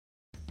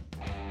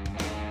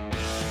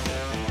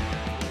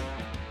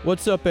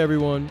What's up,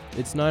 everyone?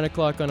 It's 9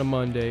 o'clock on a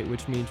Monday,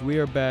 which means we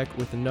are back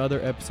with another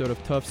episode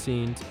of Tough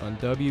Scenes on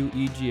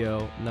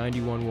WEGL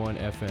 91.1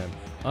 FM.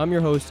 I'm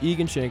your host,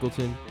 Egan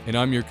Shankleton. And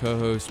I'm your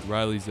co-host,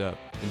 Riley Zepp.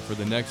 And for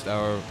the next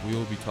hour, we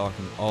will be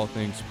talking all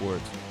things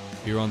sports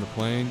here on the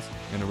plains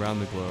and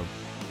around the globe.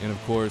 And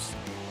of course,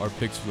 our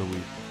picks for the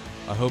week.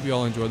 I hope you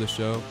all enjoy the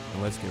show,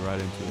 and let's get right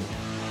into it.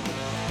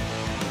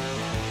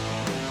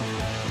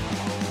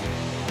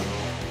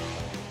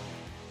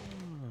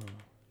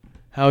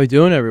 How we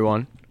doing,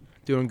 everyone?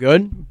 Doing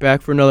good?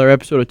 Back for another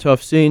episode of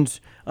Tough Scenes.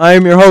 I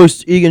am your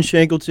host, Egan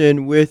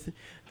Shankleton, with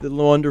the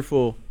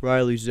wonderful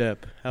Riley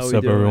Zepp. How What's we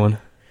up, doing? everyone?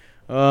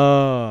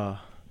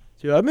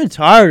 Dude, I've been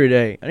tired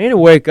today. I need to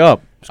wake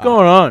up. What's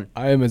going on?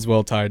 I am as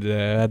well tired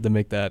today. I had to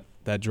make that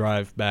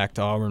drive back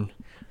to Auburn.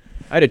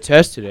 I had a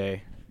test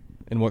today.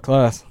 In what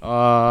class?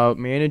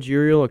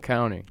 Managerial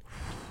accounting.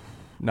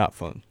 Not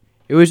fun.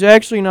 It was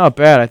actually not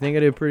bad. I think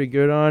I did pretty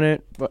good on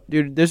it. But,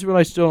 dude, this is what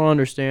I still don't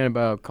understand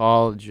about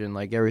college and,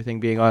 like,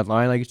 everything being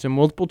online. Like, it's a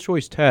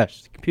multiple-choice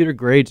test. The computer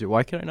grades it.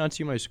 Why can I not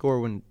see my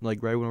score right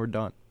when we're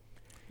done?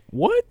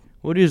 What?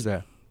 What is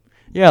that?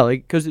 Yeah,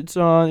 like, because it's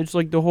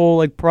like the whole,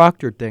 like,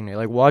 proctor thing. They,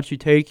 like, watch you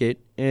take it.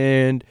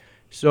 And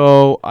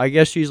so I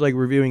guess she's, like,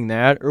 reviewing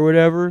that or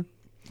whatever.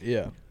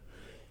 Yeah.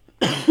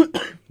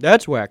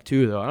 That's whack,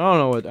 too, though. I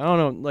don't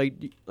know.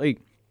 Like,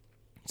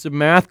 it's a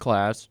math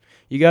class.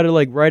 You got to,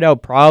 like, write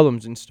out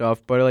problems and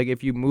stuff, but, like,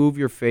 if you move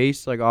your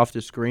face, like, off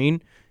the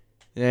screen,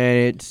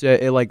 then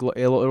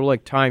it'll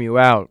like, time you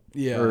out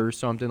or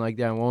something like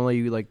that. It won't let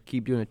you, like,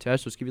 keep doing a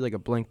test. Just give you, like, a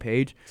blank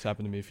page. It's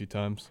happened to me a few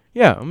times.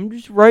 Yeah, I'm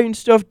just writing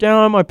stuff down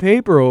on my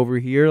paper over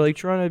here, like,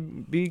 trying to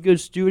be a good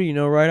student,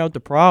 write out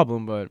the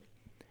problem, but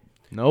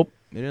nope,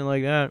 they didn't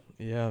like that.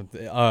 Yeah,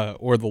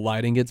 or the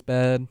lighting gets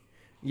bad.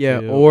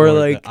 Yeah, too, or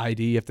like the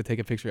ID, you have to take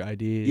a picture of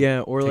ID. Yeah,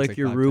 or Takes, like like,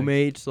 your 5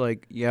 roommates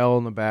like yell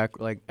in the back,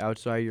 like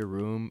outside your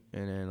room,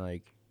 and then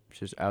like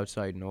it's just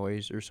outside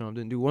noise or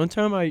something. Dude, one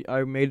time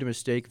I made the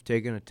mistake of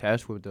taking a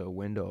test with the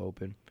window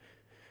open,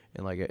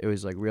 and like it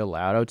was like real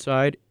loud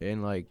outside,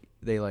 and like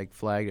they like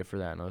flagged it for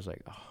that, and I was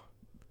like,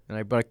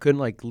 oh, but I couldn't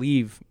like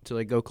leave to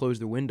like go close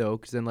the window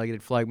because then like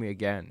it'd flag me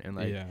again, and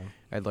like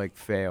I'd like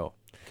fail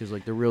because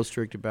like they're real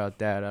strict about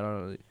that. I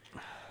don't know.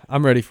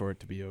 I'm ready for it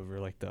to be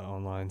over, like the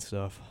online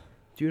stuff.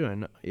 Dude, I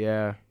know,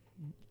 yeah,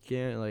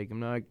 can't like I'm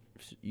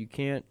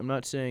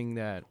not saying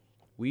that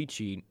we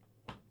cheat.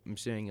 I'm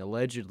saying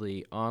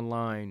allegedly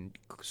online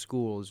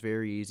school is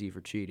very easy for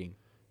cheating.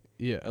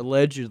 Yeah,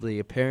 Allegedly,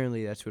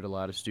 apparently that's what a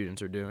lot of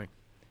students are doing.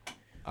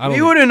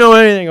 We wouldn't know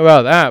anything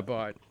about that,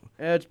 but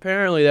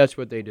apparently that's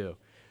what they do.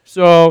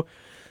 So,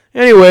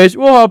 anyways,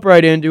 we'll hop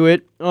right into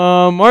it.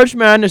 March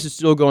Madness is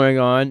still going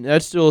on.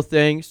 That's still a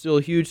thing, still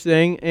a huge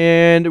thing,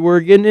 and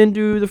we're getting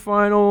into the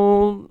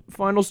final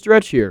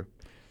stretch here.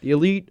 The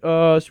Elite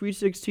Sweet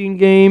 16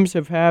 games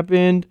have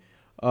happened.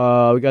 We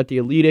got the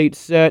Elite 8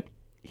 set.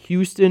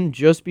 Houston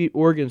just beat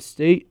Oregon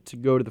State to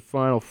go to the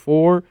Final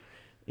Four.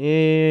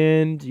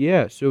 And,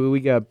 yeah, so we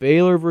got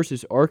Baylor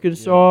versus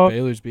Arkansas,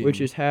 which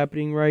is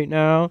happening right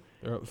now.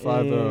 They're up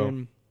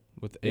 5-0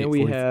 with 8. And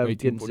we have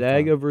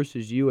Gonzaga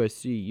versus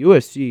USC.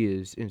 USC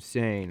is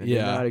insane. I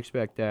did not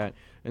expect that.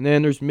 And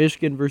then there's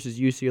Michigan versus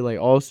UCLA.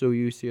 Also,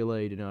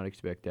 UCLA did not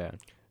expect that.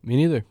 Me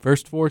neither.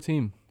 First 4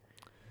 team.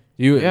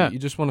 You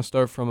just want to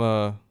start from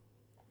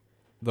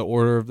the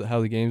order of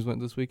how the games went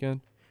this weekend?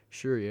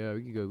 Sure, yeah,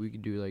 we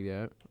could do it like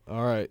that.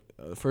 All right.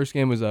 The first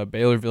game was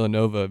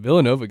Baylor-Villanova.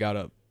 Villanova got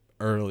up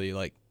early,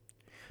 like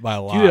by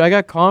a lot. Dude, I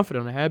got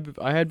confident.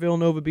 I had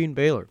Villanova beating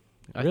Baylor.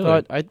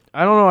 Really? I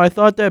don't know. I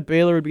thought that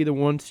Baylor would be the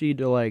 1 seed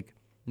to like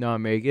not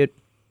make it.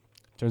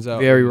 Turns out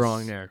very it was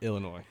wrong there.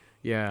 Illinois.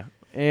 Yeah,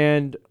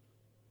 and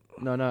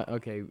not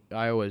okay.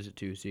 Iowa's a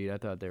 2 seed. I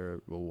thought they were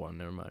 1.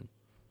 Never mind.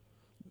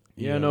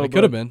 Yeah, no, it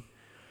could have been.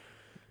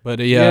 But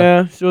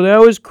yeah, so that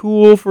was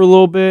cool for a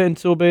little bit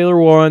until Baylor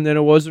won. Then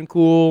it wasn't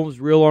cool. It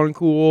was real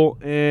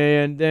uncool.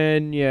 And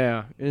then,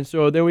 and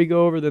so then we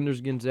go over. Then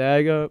there's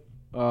Gonzaga,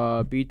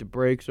 beat the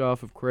brakes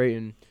off of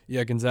Creighton.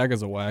 Yeah,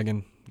 Gonzaga's a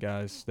wagon,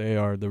 guys. They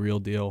are the real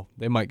deal.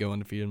 They might go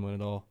undefeated and win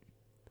it all.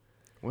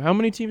 Well, how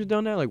many teams have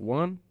done that? Like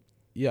 1?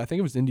 Yeah, I think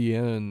it was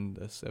Indiana in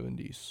the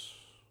 70s.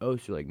 Oh,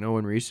 so like no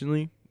one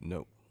recently?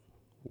 Nope.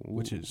 Ooh.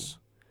 Which is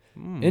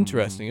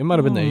interesting. It might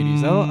have been the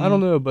 80s. I don't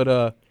know,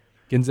 but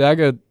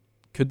Gonzaga,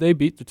 could they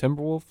beat the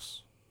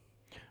Timberwolves?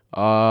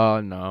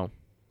 No.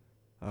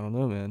 I don't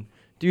know, man.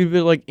 Dude,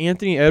 but like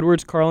Anthony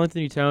Edwards, Karl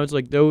Anthony Towns,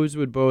 like those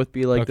would both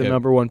be like the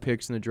number 1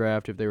 picks in the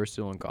draft if they were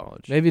still in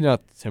college. Maybe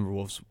not the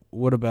Timberwolves.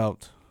 What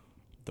about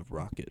the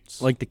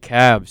Rockets? Like the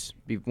Cavs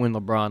when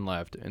LeBron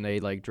left and they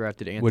like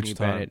drafted Anthony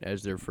Bennett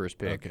as their first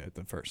pick. Okay,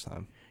 the first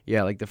time.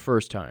 Yeah, like the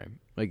first time.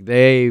 Like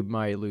they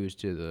might lose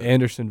to the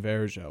Anderson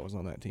Varejao was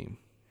on that team.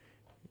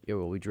 Yeah,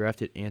 well, we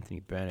drafted Anthony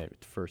Bennett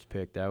with the first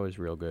pick. That was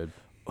real good.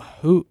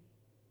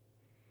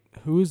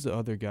 Who is the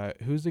other guy?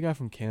 Who's the guy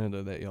from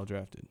Canada that y'all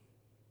drafted?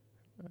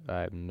 I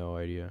have no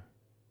idea.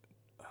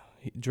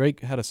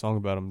 Drake had a song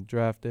about him.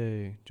 Draft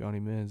Day, Johnny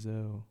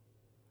Manziel.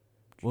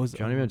 What was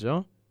Johnny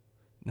Manziel?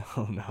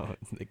 No.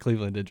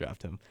 Cleveland did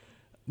draft him.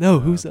 No,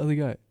 who's the other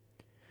guy?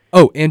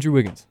 Oh, Andrew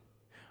Wiggins.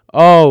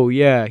 Oh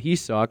yeah, he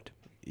sucked.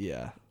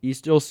 Yeah. He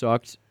still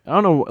sucks. I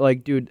don't know,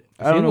 like, dude.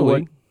 I Is he don't in know the what.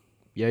 league?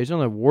 Yeah, he's on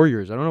the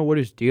Warriors. I don't know what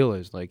his deal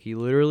is. Like, he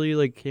literally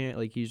like can't.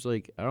 Like, he's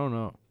like, I don't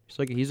know.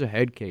 He's a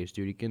head case,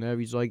 dude. He can have.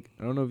 He's like,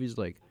 I don't know if he's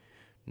like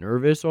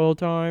nervous all the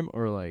time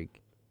or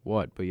like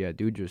what. But yeah,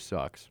 dude just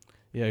sucks.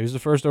 Yeah, he was the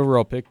first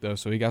overall pick, though,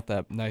 so he got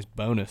that nice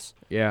bonus.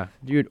 Yeah,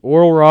 dude.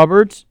 Oral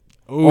Roberts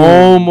Ooh.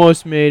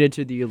 almost made it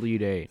to the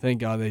Elite Eight. Thank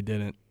God they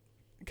didn't.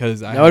 Because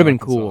That would've been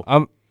cool.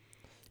 I'm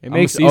It a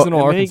makes seasonal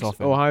it Arkansas makes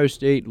fan. Ohio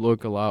State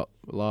look a lot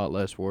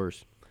less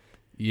worse.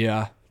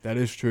 Yeah, that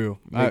is true.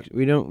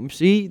 We don't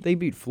see they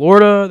beat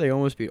Florida. They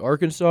almost beat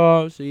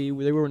Arkansas. See,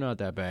 they were not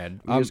that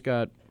bad. We just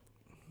got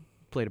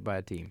played by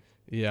a team.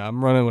 Yeah,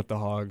 I'm running with the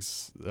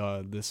Hogs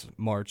this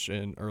March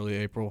and early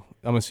April.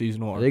 I'm a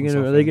seasonal Are they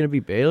Arkansas gonna fan.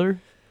 beat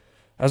Baylor?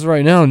 As of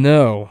right now,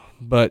 no.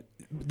 But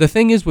the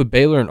thing is with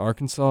Baylor and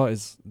Arkansas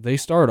is they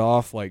start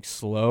off like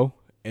slow,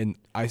 and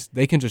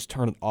they can just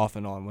turn it off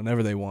and on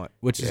whenever they want,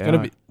 which is gonna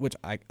Yeah.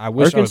 be I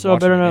wish Arkansas I was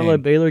better watching not the let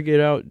game. Baylor get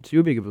out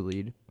too big of a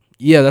lead.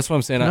 Yeah, that's what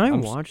I'm saying. Can I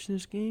I'm watch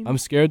this game? I'm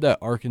scared that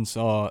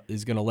Arkansas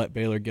is gonna let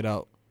Baylor get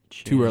out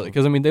too Chill. early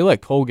because I mean they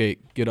let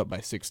Colgate get up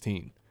by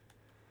 16,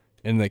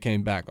 and they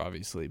came back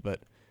obviously, but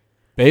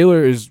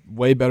Baylor is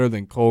way better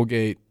than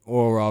Colgate,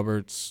 Oral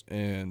Roberts,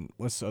 and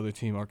what's the other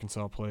team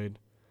Arkansas played?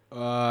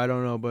 I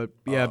don't know, but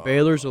yeah,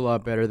 Baylor's a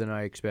lot better than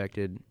I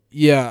expected.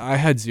 Yeah, I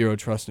had zero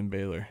trust in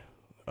Baylor.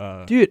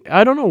 Dude,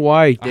 I don't know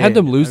why. I had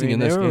them losing in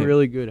this They were game.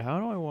 really good. How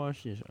do I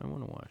watch this? I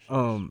want to watch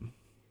this.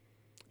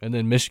 And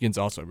then Michigan's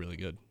also really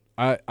good.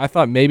 I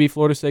thought maybe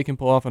Florida State can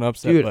pull off an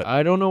upset, Dude, but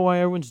I don't know why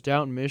everyone's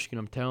doubting Michigan.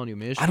 I'm telling you,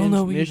 know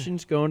either.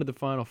 Michigan's going to the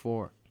Final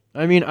Four.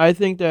 I mean, I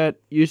think that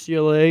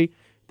UCLA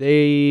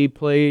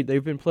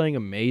they've been playing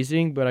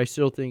amazing, but I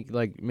still think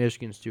like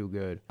Michigan's too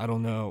good. I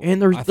don't know. And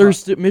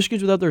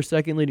Michigan's without their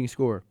second leading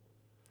scorer,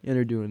 and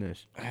they're doing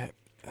this.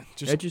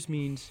 That just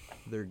means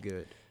they're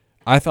good.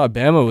 I thought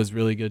Bama was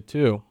really good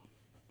too,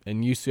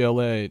 and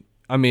UCLA.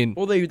 I mean,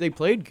 Well, they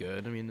played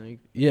good. I mean,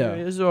 Yeah.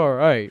 it's all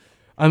right.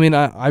 I mean,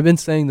 I've been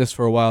saying this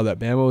for a while that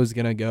Bama was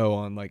gonna go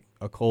on like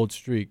a cold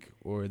streak,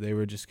 or they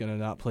were just gonna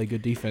not play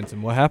good defense.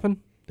 And what happened?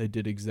 They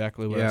did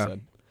exactly what I Yeah.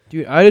 said.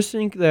 Dude, I just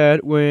think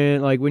that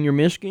when you're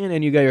Michigan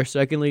and you got your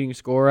second leading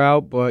scorer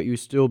out, but you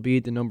still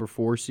beat the number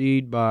 4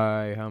 seed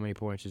by how many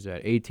points is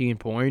that? 18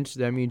 points.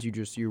 That means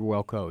you're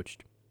well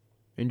coached.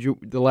 And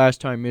the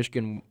last time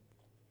Michigan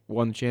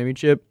won the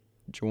championship,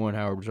 Juwan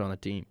Howard was on the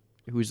team.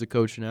 Who's the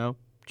coach now?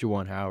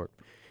 Juwan Howard.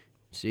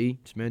 See,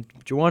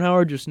 Juwan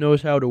Howard just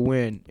knows how to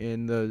win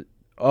in the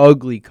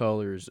ugly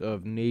colors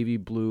of navy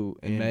blue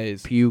and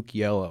maize. puke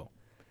yellow.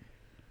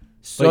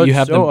 But you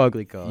have them,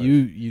 ugly colors.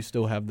 You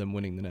still have them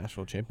winning the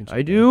national championship.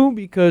 I do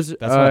because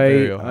That's not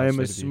very I Ohio am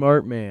a State of you.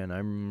 smart man.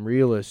 I'm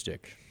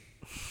realistic.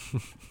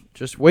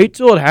 Just wait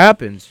till it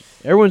happens.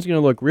 Everyone's gonna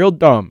look real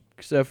dumb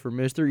except for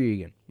Mr.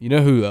 Egan. You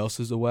know who else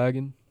is a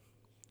wagon?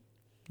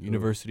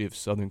 University of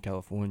Southern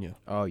California.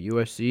 Oh,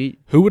 USC,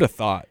 Who would have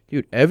thought?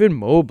 dude. Evan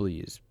Mobley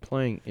is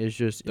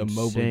just The insane.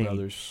 Mobley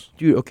brothers.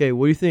 Dude. Okay,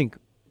 what do you think?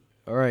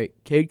 All right,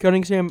 Cade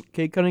Cunningham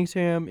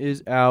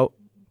is out.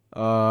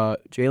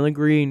 Jalen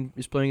Green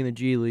is playing in the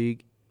G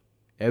League.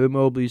 Evan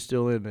Mobley's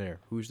still in there.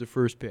 Who's the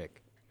first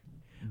pick?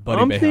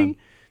 Buddy Boeheim.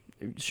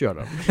 Shut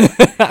up.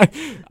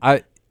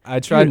 I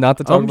tried Dude, not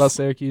to talk I'm about s-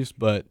 Syracuse,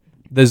 but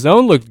the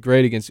zone looked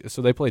great against.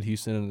 So they played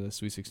Houston in the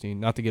Sweet 16.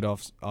 Not to get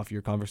off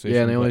your conversation.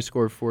 Yeah, and they only but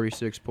scored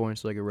 46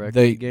 points like a rec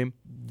They- league game.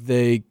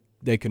 they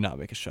could not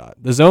make a shot.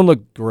 The zone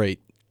looked great.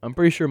 I'm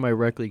pretty sure my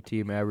rec league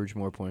team averaged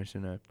more points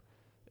than that.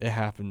 It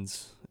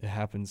happens. It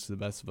happens to the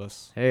best of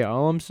us. Hey,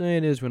 all I'm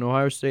saying is when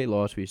Ohio State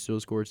lost, we still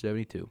scored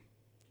 72.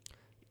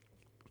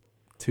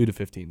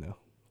 2-15 though.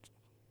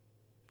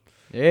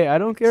 Hey, I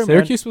don't care, man.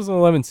 Syracuse was an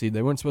 11 seed.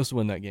 They weren't supposed to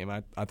win that game.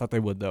 I thought they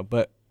would though.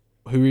 But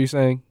who were you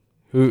saying?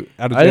 Who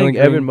out of I Jalen think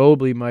Green? Evan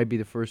Mobley might be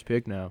the first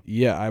pick now.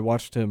 Yeah, I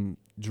watched him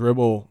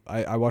dribble.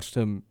 I watched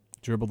him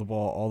dribble the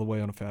ball all the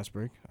way on a fast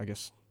break. I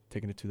guess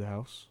taking it to the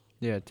house.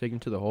 Yeah, take him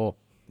to the hole.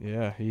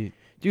 Yeah,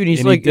 Dude, he's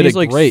And he like did he's it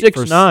like great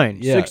for 6'9",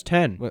 yeah.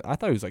 6'10". well, I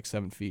thought he was like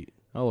 7 feet.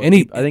 Oh, And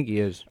he- I think he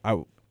is.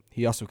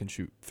 He also can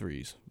shoot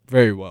threes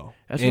very well.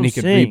 That's and what he I'm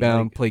can saying,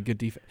 rebound, like- play good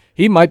defense.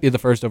 He might be the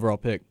first overall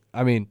pick.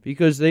 I mean,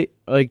 Because they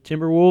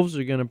Timberwolves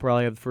are gonna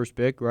probably have the first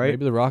pick, right?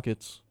 maybe the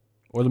Rockets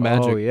or the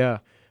Magic. Oh yeah.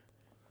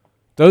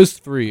 Those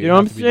three. You know what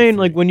I'm have to be the saying? three.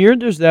 Like when you're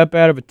just that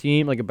bad of a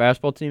team, like a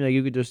basketball team, like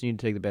you could just need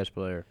to take the best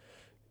player.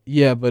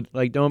 yeah, but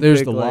Like don't there's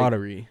pick, the like-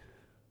 lottery,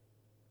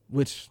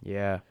 which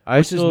Yeah,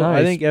 Which is I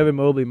nice. think Evan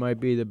Mobley might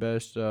be the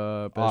best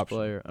Option,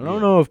 player. I don't yeah.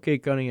 know if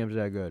Kate Cunningham's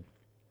that good.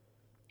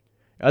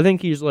 I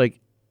think he's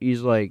like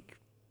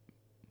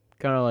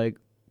kind of like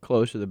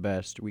close to the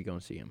best. We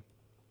gonna see him.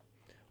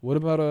 what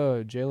about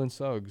Jalen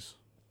Suggs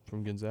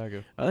from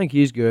Gonzaga I think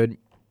he's good.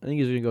 I think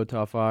he's gonna go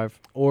top 5.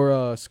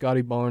 or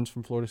Scotty Barnes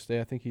from Florida State?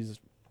 I think he's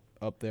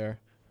up there.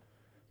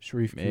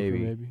 Sharif Maybe.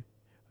 Cooper, maybe.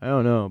 I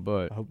don't know,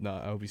 but I hope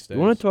not. I hope he stays.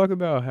 you want to talk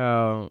about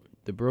how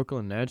the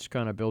Brooklyn Nets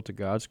kind of built a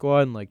God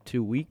squad in like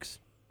 2 weeks?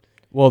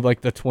 Well,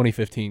 like the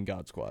 2015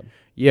 God Squad.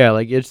 Yeah,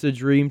 like it's the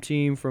dream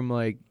team from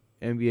like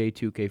NBA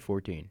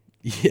 2K14.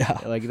 Yeah.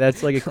 Like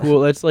that's like a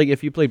cool. That's like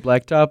if you played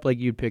Blacktop, like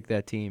you'd pick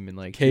that team and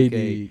like 2K.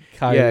 KD,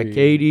 Kyrie. Yeah,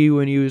 KD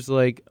when he was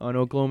like on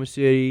Oklahoma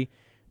City,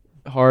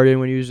 Harden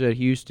when he was at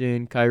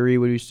Houston, Kyrie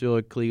when he was still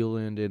at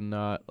Cleveland and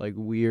not like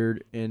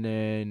weird, and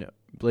then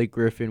Blake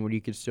Griffin when he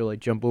could still like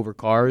jump over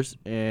cars,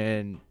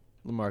 and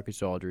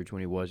LaMarcus Aldridge when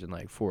he wasn't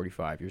like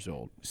 45 years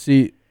old.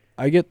 See,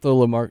 I get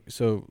the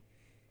So,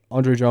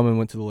 Andre Drummond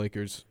went to the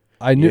Lakers.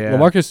 I knew Yeah.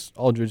 LaMarcus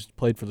Aldridge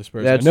played for the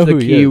Spurs. That's I know the who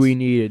he key is. we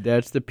needed.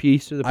 That's the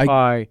piece of the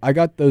pie. I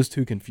got those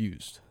two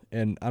confused,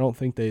 and I don't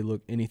think they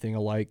look anything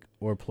alike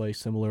or play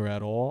similar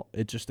at all.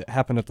 It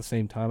happened at the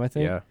same time, I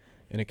think. Yeah.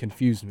 And it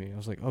confused me. I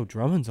was like, "Oh,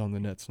 Drummond's on the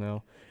Nets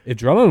now." If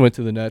Drummond went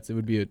to the Nets, it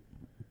would be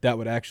that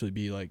would actually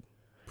be like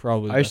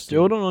probably. the I best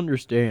still team. don't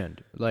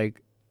understand.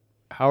 Like,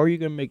 how are you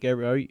gonna make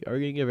are you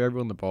gonna give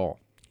everyone the ball?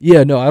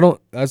 Yeah, no, I don't.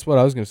 That's what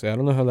I was gonna say. I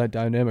don't know how that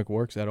dynamic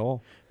works at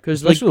all.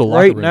 Because like Especially the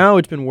locker right room. now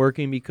it's been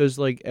working because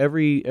like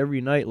every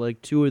night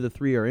like 2 of the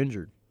 3 are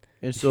injured,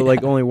 and so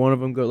like Yeah. only one of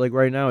them go. Like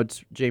right now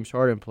it's James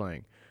Harden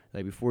playing.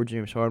 Like before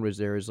James Harden was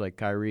there, is like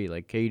Kyrie.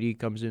 Like KD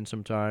comes in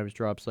sometimes,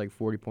 drops like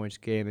 40 points a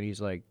game, and he's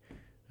like,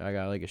 I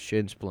got like a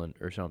shin splint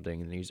or something,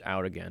 and he's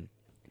out again.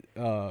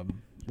 Well,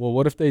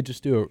 what if they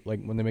just do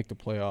like when they make the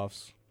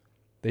playoffs,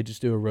 they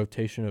just do a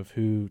rotation of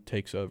who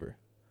takes over.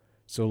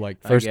 So like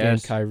I first game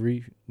guess.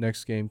 Kyrie,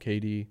 next game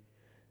KD,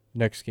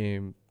 next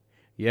game.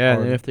 Yeah, and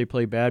then Harden. if they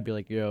play bad, be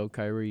like, yo,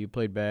 Kyrie, you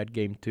played bad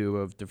game 2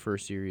 of the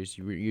first series.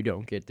 You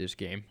don't get this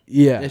game.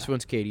 Yeah. This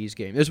one's KD's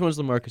game. This one's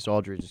LaMarcus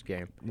Aldridge's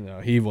game. No,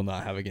 he will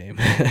not have a game.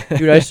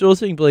 Dude, I still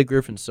think Blake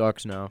Griffin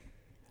sucks now.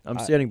 I'm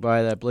I- standing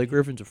by that. Blake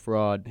Griffin's a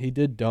fraud. He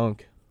did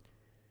dunk.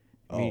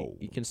 I mean,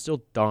 he can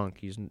still dunk.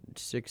 He's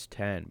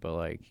 6'10", but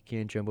like he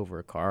can't jump over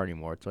a car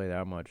anymore. I'll tell you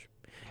that much.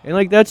 And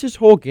like that's his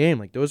whole game.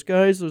 Like those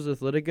guys, those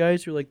athletic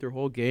guys who like their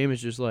whole game is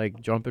just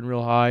like jumping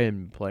real high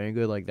and playing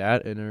good like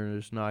that, and they're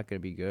just not gonna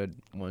be good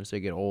once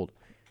they get old,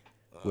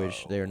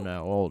 which they're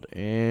now old.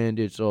 And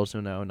it's also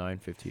now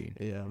 9:15.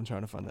 Yeah, I'm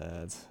trying to find the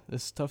ads.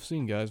 This is a tough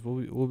scene, guys.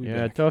 We'll be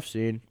Yeah, back. tough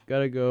scene.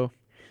 Gotta go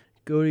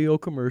to the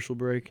old commercial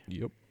break.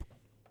 Yep.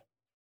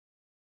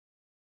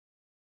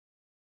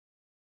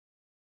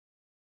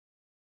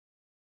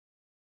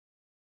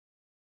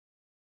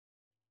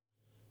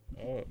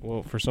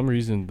 Well, for some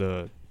reason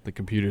the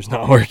computer's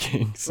not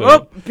working. So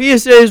Oh,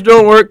 PSAs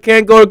don't work.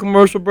 Can't go to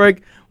commercial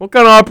break. What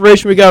kind of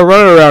operation we got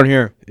running around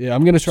here? yeah,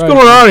 I'm gonna try. What's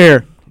going on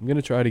here? I'm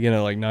gonna try it again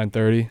at like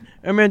 9:30.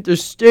 I meant the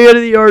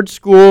state-of-the-art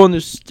school and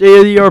the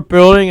state-of-the-art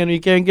building, and you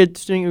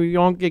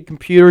don't get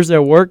computers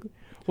that work.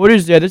 What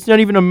is that? It's not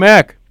even a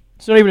Mac.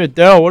 It's not even a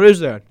Dell. What is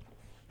that?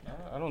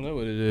 I don't know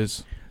what it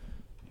is.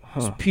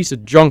 It's Huh. a piece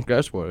of junk.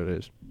 That's what it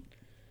is.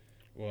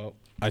 Well,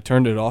 I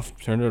turned it off,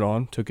 turned it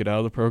on, took it out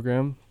of the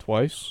program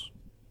twice,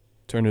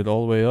 turned it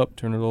all the way up,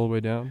 turned it all the way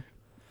down.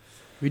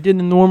 We did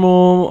the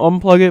normal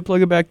unplug it,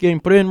 plug it back in,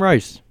 put it in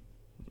rice.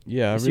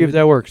 Yeah, See if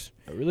that works.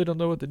 I really don't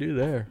know what to do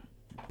there.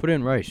 Put it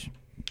in rice.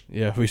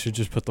 Yeah, we should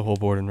just put the whole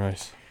board in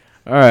rice.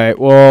 All right.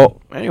 Well,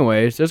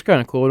 anyways, that's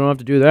kind of cool. We don't have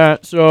to do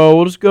that. So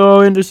we'll just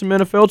go into some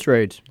NFL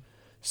trades.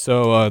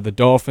 So the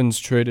Dolphins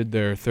traded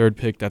their third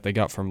pick that they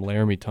got from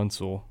Laramie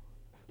Tunsil,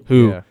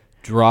 who Yeah.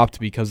 dropped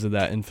because of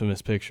that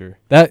infamous picture.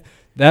 That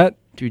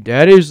Dude,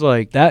 that is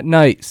like, that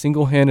night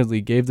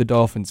single-handedly gave the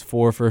Dolphins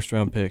 4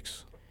 first-round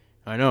picks.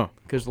 I know,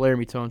 because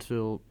Laramie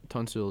Tunsil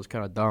is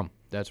kind of dumb.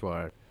 That's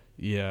why.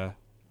 Yeah,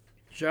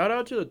 Shout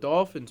out to the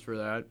Dolphins for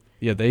that.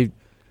 yeah, they.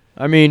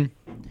 I mean,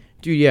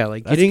 dude, yeah,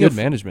 like That's getting good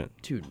management.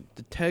 Dude,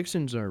 the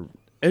Texans are.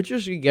 It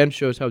just again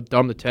shows how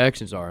dumb the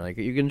Texans are. Like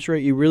you can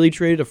trade, you really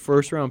traded a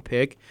first round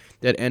pick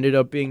that ended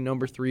up being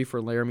number 3 for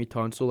Laramie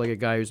Tunsil, like a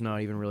guy who's not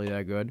even really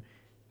that good.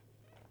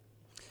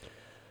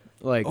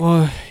 Like,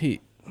 Oh, he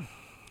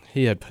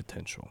had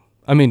potential.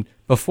 I mean,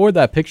 before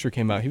that picture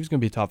came out, he was gonna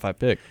be a top 5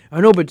 pick.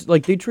 I know, but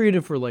like they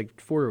traded for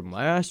him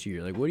last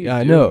year. Like, what are you Yeah,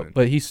 I doing? know,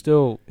 but he's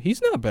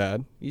not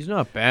bad. He's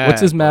not bad.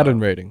 What's his but Madden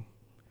rating?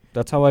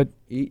 That's how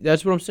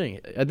That's what I'm saying.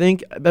 I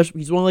think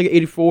he's only like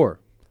 84.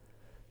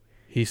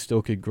 he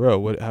still could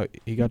grow. How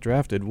he got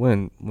drafted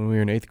when we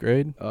were in 8th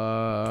grade?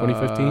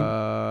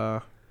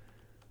 2015?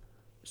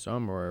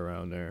 Somewhere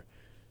around there.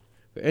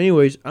 But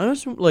anyways,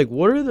 honestly, like,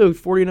 what are the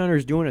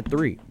 49ers doing at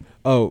 3?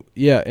 Oh,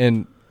 yeah,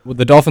 and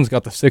the Dolphins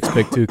got the 6th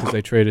pick too because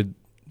they traded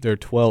their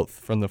 12th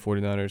from the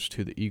 49ers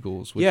to the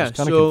Eagles, which is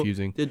kind of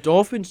confusing. The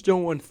Dolphins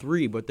don't want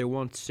 3, but they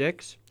want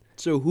 6.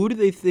 So who do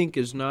they think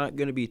is not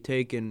going to be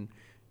taken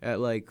at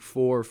like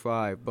 4 or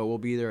 5, but will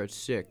be there at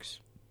 6?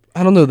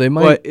 I don't know. They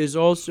might. But is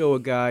also a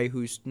guy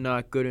who's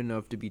not good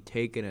enough to be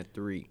taken at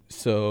 3.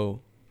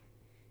 So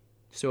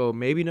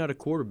maybe not a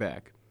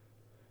quarterback.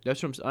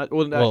 That's what I'm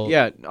saying. Well-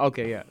 Yeah,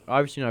 okay, yeah.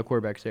 Obviously not a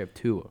quarterback because they have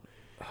Tua.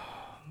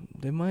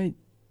 they might.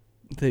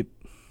 They.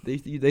 They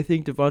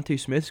think Devontae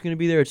Smith's going to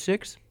be there at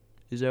 6?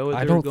 Is that what I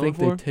they're don't going think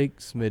for? they take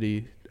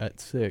Smitty at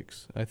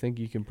 6. I think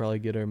you can probably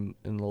get him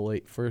in the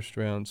late first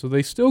round. So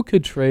they still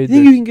could You trade.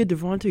 think you can get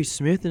Devontae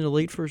Smith in the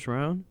late first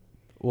round?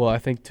 Well, I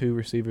think 2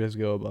 receivers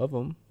go above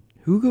him.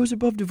 Who goes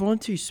above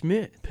Devontae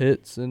Smith?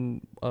 Pitts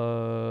and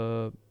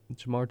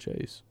Jamar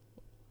Chase.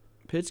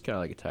 Pitt's kind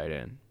of like a tight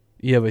end.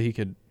 Yeah, but he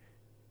could.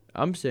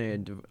 I'm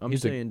saying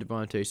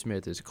Devontae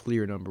Smith is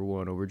clear number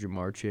one over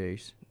Jamar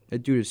Chase.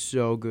 That dude is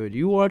so good.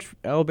 You watch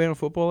Alabama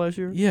football last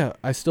year? Yeah,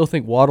 I still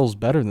think Waddle's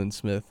better than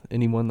Smith,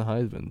 and he won the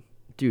Heisman.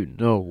 Dude,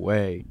 no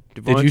way.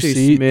 Did you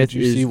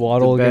see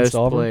Waddle the against best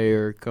Auburn?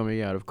 player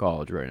coming out of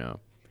college right now,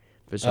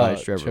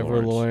 besides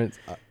Trevor Lawrence.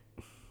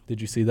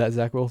 Did you see that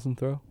Zach Wilson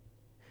throw?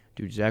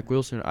 Dude, Zach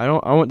Wilson.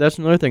 That's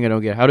another thing I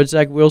don't get. How did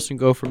Zach Wilson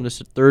go from the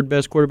third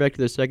best quarterback to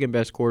the second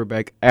best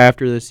quarterback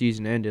after the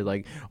season ended?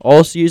 Like,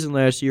 all season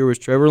last year was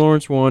Trevor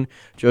Lawrence 1,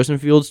 Justin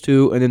Fields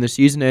 2, and then the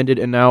season ended,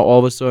 and now all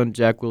of a sudden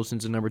Zach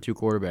Wilson's the number 2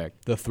 quarterback.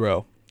 The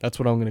throw. That's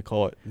what I'm going to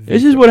call it.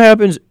 This is what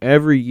happens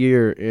every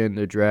year in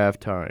the draft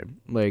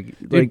time. Like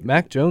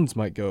Mac Jones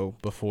might go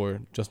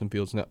before Justin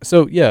Fields now.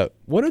 So, yeah,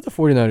 what are the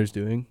 49ers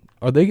doing?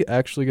 Are they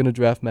actually going to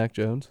draft Mac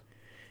Jones?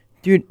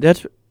 Dude,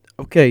 that's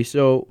okay.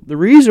 So the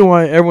reason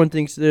why everyone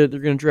thinks that they're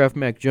going to draft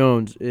Mac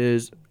Jones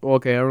is, well,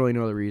 okay, I don't really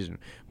know the reason.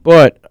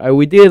 But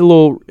we did a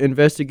little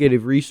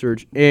investigative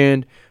research,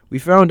 and we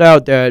found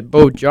out that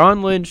both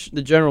John Lynch,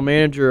 the general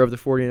manager of the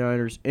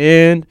 49ers,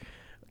 and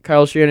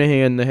Kyle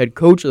Shanahan, the head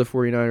coach of the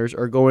 49ers,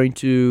 are going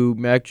to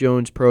Mac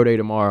Jones' pro day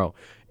tomorrow.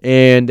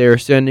 And they're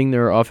sending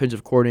their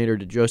offensive coordinator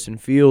to Justin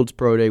Fields'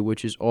 pro day,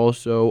 which is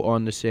also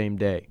on the same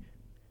day.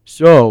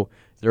 So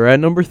they're at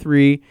number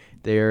 3.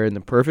 They're in the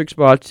perfect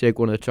spot to take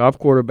one of the top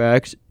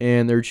quarterbacks,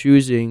 and they're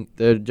choosing,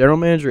 the general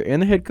manager and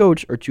the head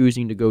coach are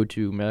choosing to go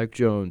to Mac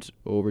Jones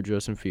over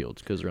Justin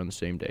Fields because they're on the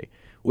same day.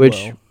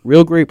 Which,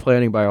 real great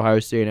planning by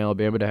Ohio State and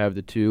Alabama to have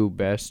the two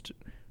best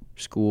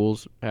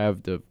schools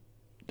have their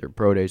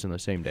pro days on the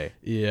same day.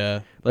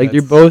 Yeah. Like, they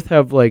both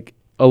have,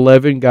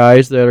 11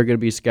 guys that are going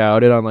to be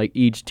scouted on,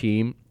 each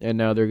team, and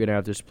now they're going to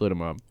have to split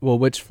them up. Well,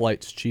 which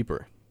flight's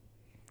cheaper?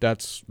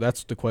 That's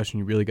the question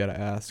you really got to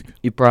ask.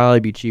 It'd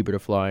probably be cheaper to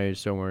fly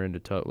somewhere into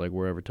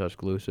wherever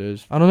Tuscaloosa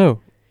is. I don't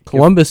know.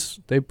 Columbus,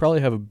 they probably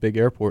have a big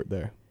airport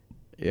there.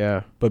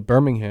 Yeah. But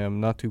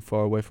Birmingham, not too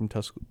far away from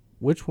Tuscaloosa.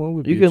 Which one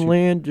would be? You can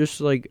land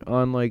just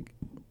on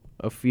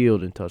a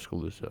field in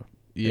Tuscaloosa.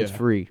 Yeah. It's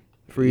free.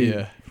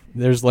 Yeah.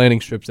 There's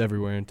landing strips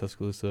everywhere in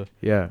Tuscaloosa.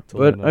 Yeah.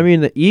 But I mean,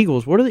 the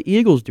Eagles, what are the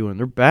Eagles doing?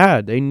 They're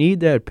bad. They need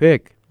that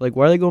pick. Why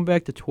are they going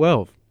back to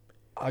 12?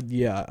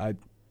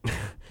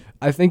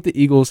 I think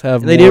the Eagles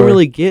have They didn't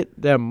really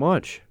get that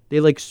much.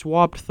 They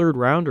swapped third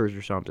rounders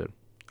or something.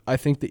 I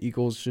think the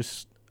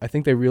Eagles I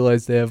think they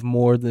realize they have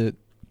more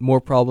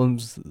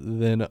problems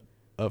than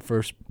a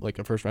first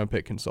round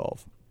pick can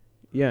solve.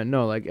 Yeah,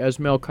 no, as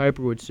Mel Kiper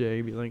would say,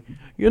 he'd be like,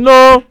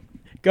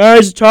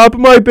 guys, top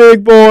of my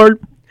big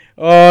board.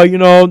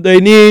 They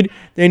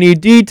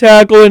need D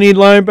tackle, they need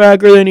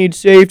linebacker, they need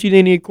safety,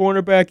 they need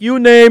cornerback. You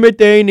name it,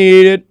 they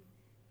need it.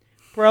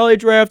 Probably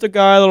draft a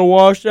guy that'll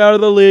wash out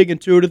of the league in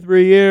 2 to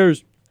 3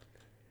 years.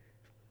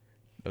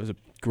 That was a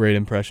great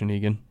impression,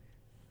 Egan.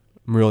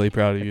 I'm really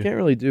proud of you. I can't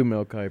really do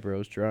Mel Kiper. I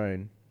was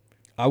trying.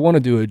 I want to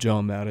do a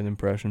John Madden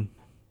impression.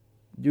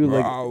 Do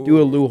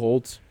a Lou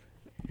Holtz.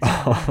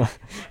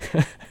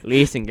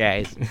 Listen,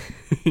 guys.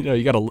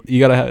 You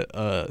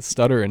gotta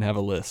stutter and have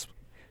a lisp,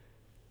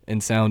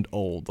 and sound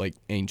old, like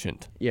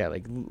ancient. Yeah,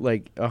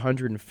 like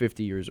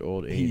 150 years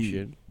old,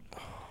 ancient.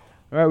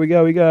 All right, we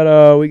got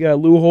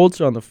Lou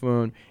Holtz on the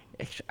phone.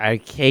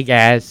 Okay,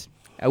 guys.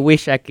 I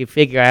wish I could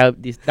figure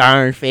out this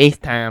darn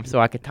FaceTime so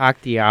I could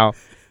talk to y'all,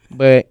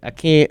 but I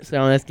can't.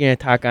 So let's get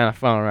to talk on the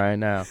phone right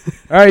now.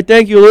 All right,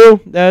 thank you, Lou.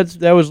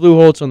 That was Lou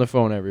Holtz on the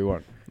phone,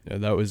 everyone. Yeah,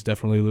 that was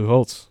definitely Lou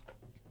Holtz.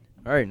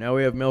 All right, now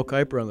we have Mel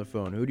Kiper on the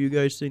phone. Who do you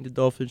guys think the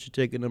Dolphins should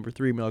take at number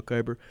 3, Mel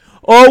Kiper?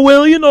 Oh,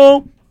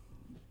 well,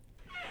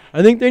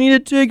 I think they need to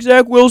take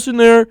Zach Wilson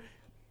there.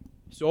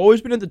 He's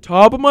always been at the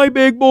top of my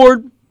big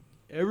board.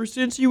 Ever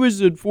since he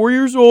was 4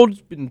 years old,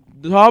 he's been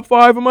the top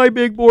 5 on my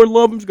big board.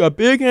 Love him. He's got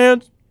big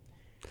hands.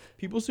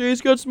 People say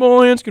he's got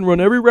small hands, can run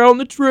every route in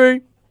the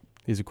tree.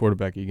 He's a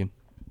quarterback, Egan.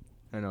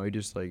 I know, he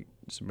just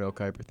it's a Mel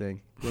Kiper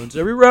thing. Runs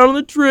every route in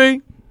the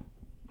tree.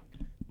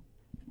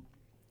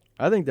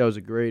 I think that was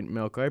a great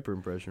Mel Kiper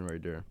impression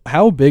right there.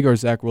 How big are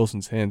Zach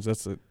Wilson's hands?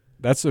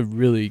 That's a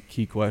really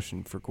key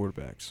question for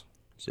quarterbacks.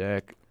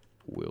 Zach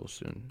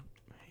Wilson,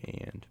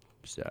 hand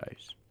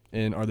size.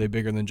 And are they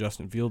bigger than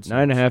Justin Fields?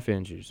 9.5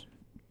 inches.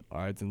 All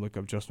right, then look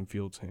up Justin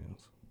Fields'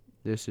 hands.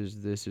 This is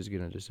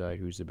going to decide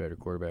who's the better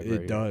quarterback.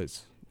 It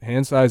does.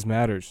 Hand size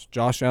matters.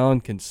 Josh Allen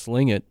can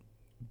sling it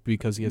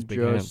because he has big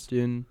hands.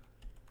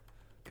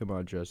 Come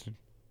on, Justin.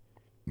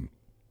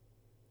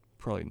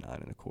 Probably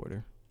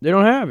 9.25. They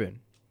don't have it.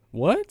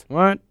 What?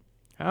 What?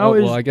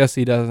 Well, I guess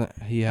he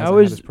doesn't. He hasn't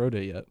had his pro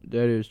day yet.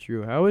 That is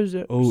true. How is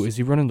it? Oh, is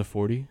he running the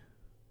 40?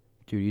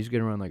 Dude, he's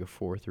going to run like a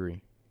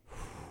 4.3.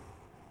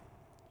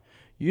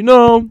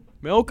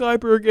 Mel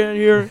Kiper again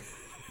here.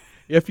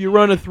 If you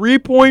run a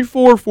 3.4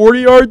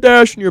 40-yard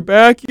dash in your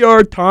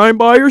backyard, time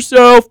by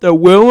yourself, that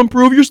will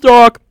improve your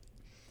stock.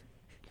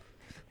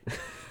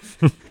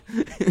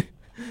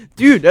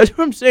 Dude, that's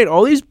what I'm saying.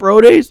 All these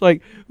pro days,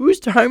 like, who's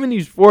timing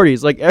these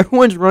 40s? Like,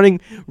 everyone's running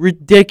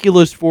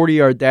ridiculous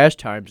 40-yard dash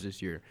times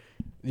this year.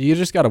 You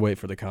just gotta wait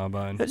for the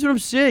combine. That's what I'm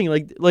saying.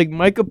 Like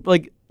Micah,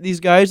 like these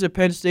guys at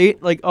Penn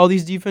State, like all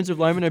these defensive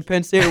linemen at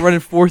Penn State are running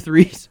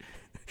 4.3s.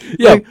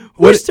 Yeah, Like,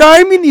 who's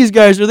timing these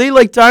guys? Are they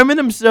like timing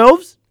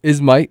themselves? Is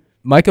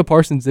Micah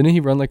Parsons, didn't he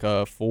run like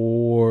a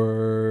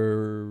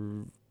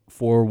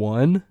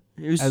 4.1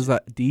 It was, as a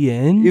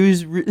DN?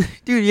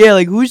 dude. Yeah,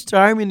 like who's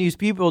timing these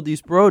people at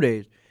these pro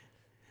days?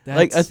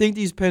 Like I think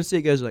these Penn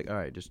State guys are like, all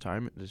right, just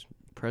time it, just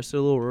press it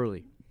a little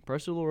early.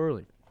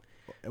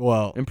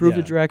 well, Improve yeah.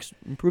 the draft.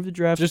 Improve the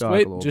draft. Just stock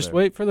wait, a little just bit.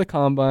 wait for the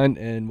combine,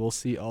 and we'll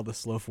see all the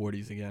slow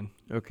 40s again.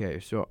 Okay,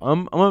 so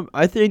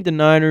I think the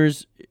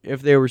Niners,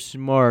 if they were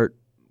smart,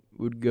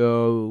 would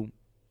go.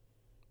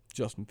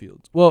 Justin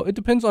Fields. Well, it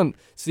depends on.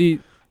 See,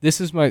 this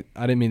is my.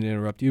 I didn't mean to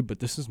interrupt you, but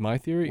this is my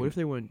theory. What if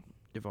they went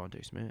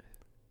Devontae Smith?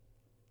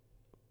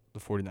 The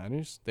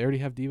 49ers? They already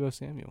have Deebo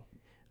Samuel.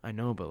 I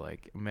know, but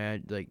like,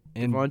 like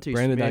And Devontae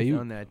Brandon Smith Ayuk.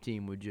 on that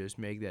team would just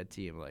make that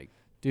team like.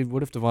 Dude,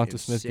 what if Devonta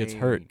Smith gets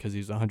hurt Insane. because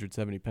he's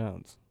 170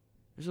 pounds?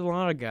 There's a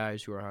lot of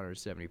guys who are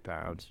 170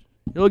 pounds.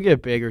 He'll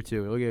get bigger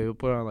too. He'll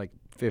put on like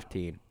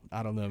 15.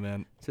 I don't know,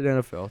 man. It's an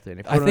NFL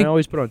thing. I think- I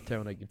always put on 10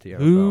 when I get to the NFL.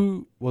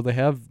 Who? Well, they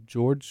have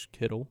George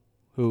Kittle,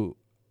 who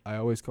I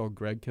always call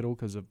Greg Kittle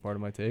because of part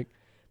of my take.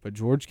 But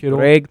George Kittle,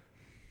 Greg,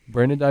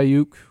 Brandon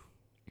Ayuk,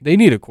 they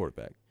need a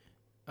quarterback.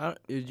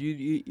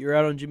 you're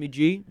out on Jimmy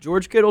G.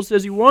 George Kittle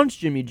says he wants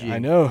Jimmy G. I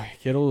know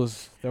Kittle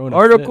is throwing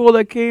Article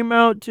that came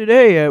out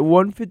today at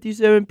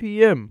 1:57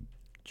 p.m.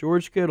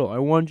 George Kittle, I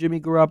want Jimmy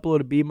Garoppolo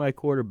to be my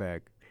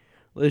quarterback.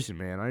 Listen,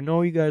 man, I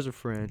know you guys are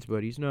friends,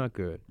 but he's not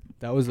good.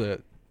 That was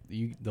the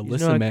He's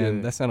listen, not man.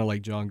 good. That sounded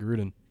like John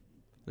Gruden.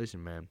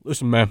 Listen, man.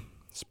 Listen, man.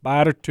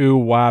 Spider 2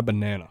 Y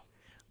banana.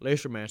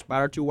 Listen, man.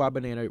 Spider 2 Y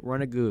banana.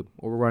 Run it good,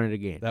 or we'll run it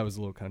again. That was a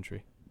little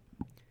country.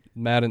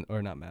 Madden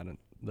or not Madden.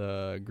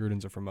 The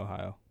Grudens are from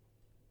Ohio.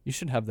 You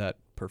should have that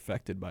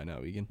perfected by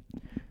now, Egan.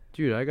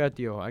 Dude, I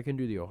can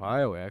do the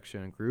Ohio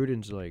accent.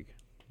 Gruden's like,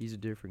 he's a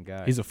different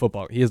guy. He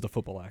has the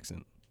football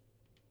accent.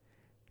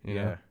 You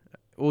know?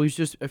 Well,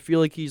 I feel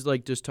like he's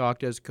like just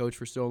talked as a coach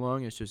for so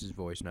long. It's just his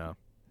voice now.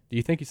 Do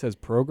you think he says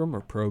program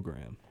or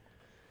program?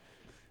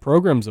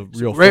 Program's a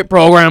real Great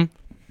program.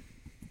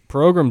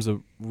 Program's a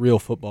real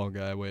football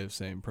guy way of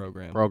saying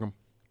program. Program.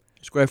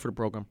 It's great for the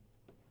program.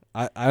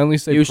 I only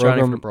say He was shining for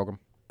program. the program.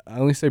 I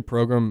only say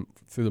program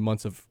through the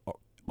months of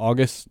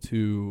August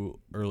to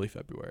early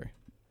February.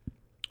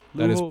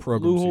 That is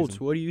program Lou Holtz,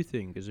 season. what do you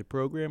think? Is it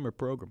program or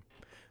program?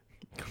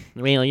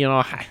 Well,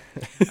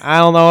 I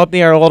don't know. Up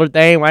there all the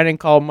time, I didn't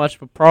call it much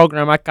of a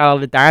program. I call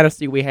it the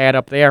dynasty we had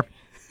up there.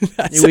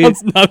 That We-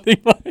 sounds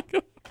nothing like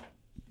him.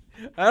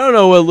 I don't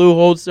know what Lou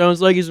Holtz sounds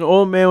like. He's an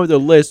old man with a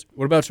lisp.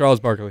 What about Charles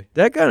Barkley?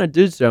 That kind of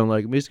did sound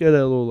like him. He's got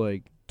that little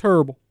like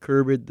Terrible.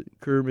 Kermit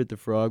the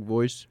Frog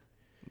voice.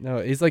 No,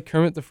 he's like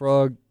Kermit the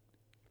Frog,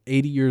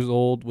 80 years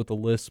old with a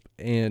lisp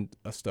and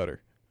a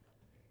stutter.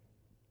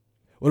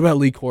 What about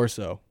Lee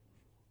Corso?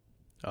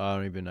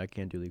 I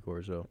can't do Lee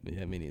Corso.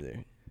 Yeah, me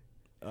neither.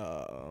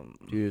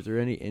 Dude, is there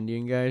any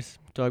Indian guys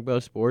talk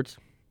about sports?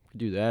 Could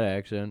do that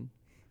accent.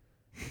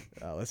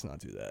 Let's not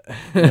do that.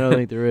 I don't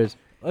think there is.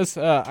 Let's.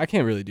 I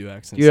can't really do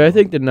accents. Dude, I so-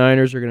 think the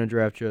Niners are going to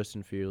draft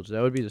Justin Fields.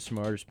 That would be the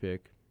smartest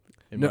pick,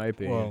 in No, my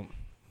opinion. Well,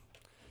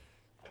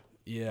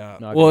 yeah.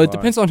 Not Well, gonna it lie.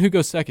 depends on who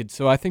goes second.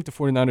 So I think the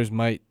 49ers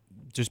might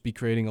just be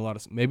creating a lot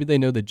of. Maybe they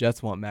know the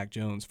Jets want Mac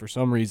Jones for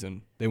some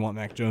reason. They want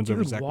Mac Jones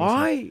over Dude, Zach Wilson.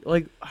 why?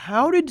 Like,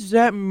 how did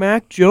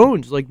Mac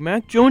Jones? Like,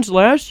 Mac Jones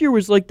last year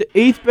was like the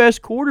 8th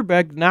best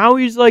quarterback. Now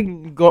he's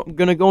like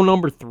gonna go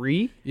number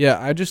 3. Yeah,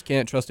 I just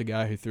can't trust a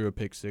guy who threw a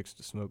pick six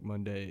to Smoke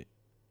Monday.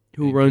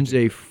 Who Hey, runs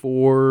dude. a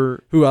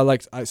 4? Who I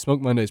like. Smoke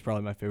Monday is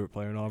probably my favorite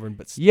player in Auburn.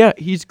 But Yeah,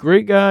 he's a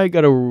great guy.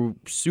 Got a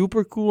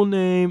super cool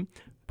name,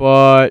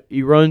 but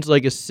he runs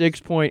like a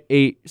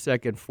 6.8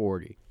 second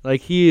 40.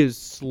 Like, he is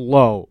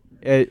slow.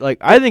 Like,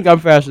 I think I'm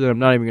faster than him.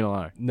 Not even gonna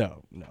lie,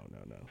 no.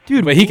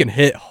 dude. But he can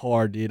hit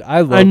hard, dude. I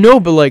I know,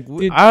 but like,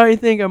 Dude. I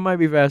think I might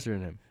be faster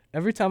than him.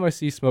 Every time I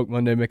see Smoke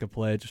Monday make a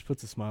play, it just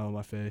puts a smile on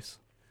my face.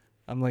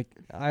 I'm like,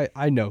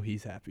 I know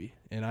he's happy,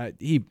 and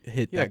he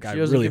hit Yeah, that 'cause guy he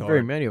doesn't really get very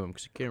hard. many of them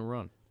because he can't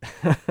run.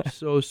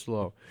 So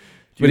slow.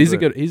 But he's a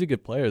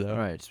good player though. All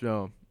right,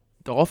 so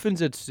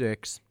Dolphins at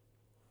 6.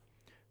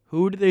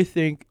 Who do they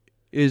think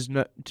is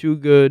not too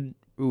good?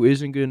 Who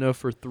isn't good enough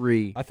for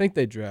 3? I think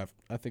they draft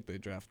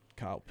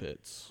Kyle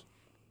Pitts,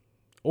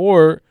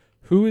 or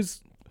who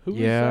is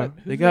Yeah, that?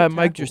 they Who's got that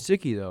Mike tackle?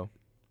 Gesicki though.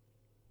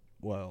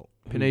 Well,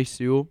 who- Panay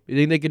Sewell. You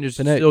think they can just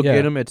Penei- still yeah.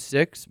 get him at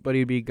 6, but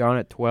he'd be gone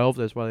at 12?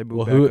 That's why they moved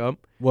Well, back who-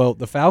 up. Well,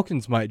 the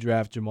Falcons might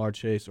draft Jamar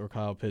Chase or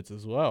Kyle Pitts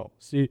as well.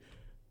 See,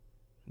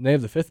 they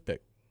have the 5th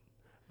pick.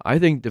 I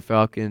think the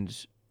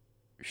Falcons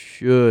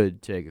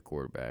should take a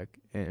quarterback,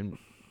 and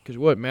because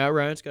Matt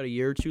Ryan's got a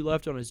year or 2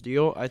 left on his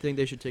deal. I think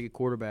they should take a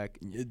quarterback.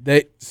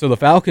 So the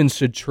Falcons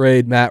should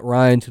trade Matt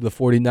Ryan to the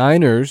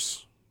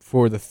 49ers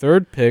for the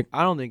 3rd pick.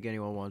 I don't think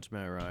anyone wants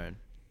Matt Ryan.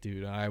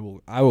 Dude, I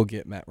will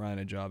get Matt Ryan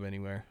a job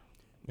anywhere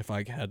if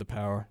I had the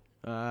power.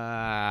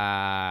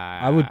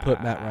 I would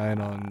put Matt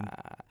Ryan on.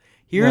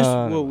 Here's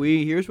No.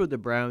 Here's what the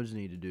Browns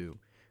need to do: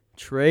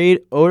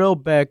 trade Odell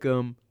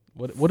Beckham.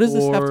 What does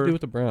this have to for- do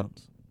with the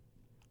Browns?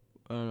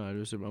 I don't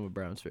know. I'm a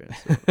Browns fan.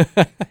 So.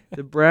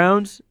 The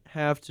Browns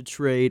have to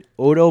trade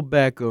Odell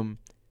Beckham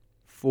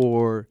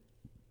for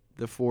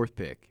the 4th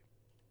pick,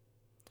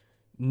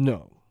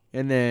 No.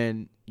 and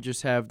then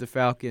just have the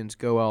Falcons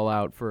go all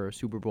out for a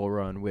Super Bowl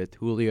run with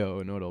Julio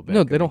and Odell Beckham.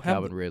 No, they don't and have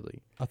Calvin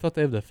Ridley. I thought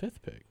they have the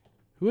 5th pick.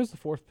 Who has the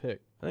 4th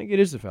pick? I think it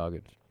is the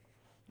Falcons,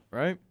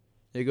 right?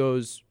 He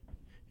goes,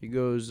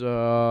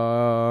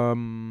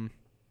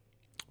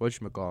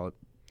 whatchamacallit?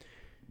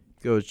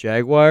 He goes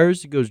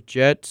Jaguars, he goes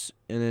Jets,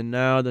 and then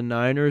now the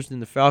Niners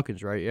and the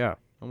Falcons, right? Yeah,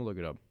 I'm gonna look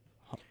it up.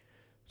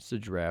 It's the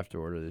draft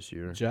order this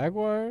year.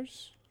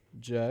 Jaguars,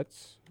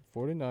 Jets,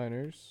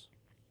 49ers,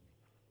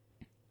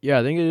 Yeah,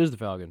 I think it is the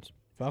Falcons.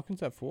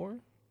 Falcons at 4.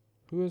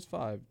 Who has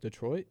 5?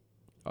 Detroit.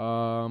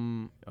 All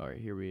right,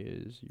 here we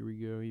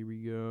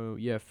go.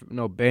 Yeah,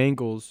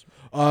 Bengals,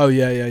 Oh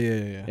yeah.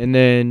 and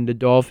then the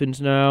Dolphins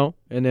now,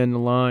 and then the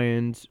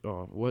Lions.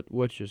 Oh,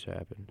 what just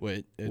happened?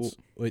 Wait,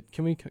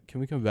 Can we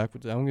come back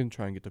with that? I'm gonna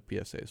try and get the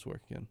PSAs to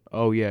work again.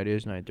 Oh yeah, it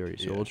is 9:30,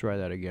 so Yeah. we'll try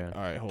that again.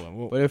 All right, hold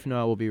on. But if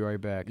not, we'll be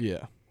right back.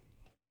 Yeah.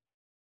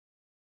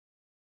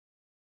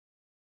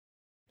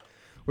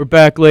 We're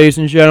back, ladies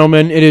and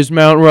gentlemen. It is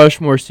Mount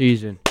Rushmore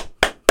season.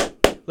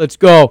 Let's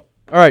go.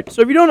 All right,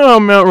 so if you don't know how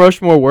Mount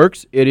Rushmore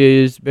works, it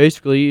is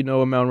basically, you know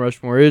what Mount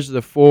Rushmore is,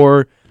 the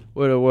 4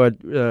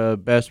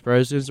 best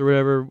presidents or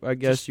whatever, I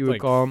guess Just you would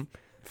like call them.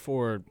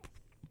 4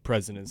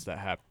 presidents that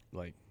have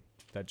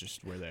that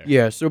just were there.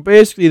 Yeah, so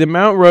basically the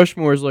Mount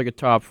Rushmore is like a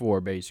top 4,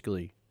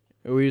 basically.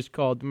 We just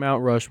call it the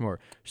Mount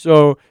Rushmore.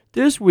 So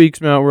this week's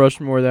Mount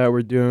Rushmore that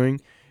we're doing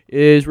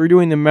is we're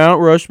doing the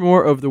Mount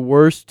Rushmore of the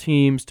worst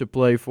teams to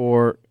play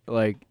for,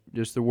 like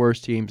just the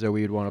worst teams that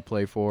we would want to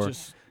play for.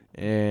 Just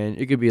And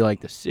it could be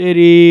like the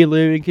city,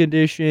 living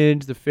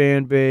conditions, the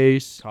fan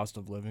base, cost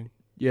of living.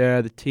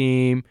 yeah, the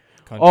team,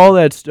 Country. all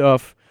that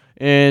stuff.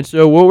 And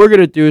so what we're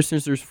going to do,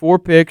 since there's 4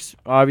 picks,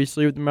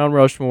 obviously, with the Mount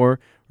Rushmore,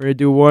 we're going to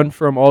do one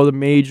from all the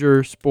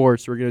major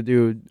sports. We're going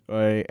to do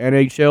a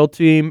NHL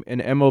team, an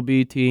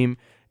MLB team,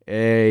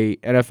 a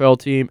NFL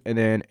team, and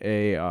then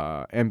a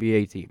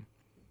NBA team.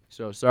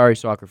 So sorry,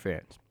 soccer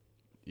fans.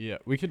 Yeah,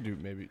 we could do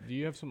maybe. Do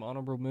you have some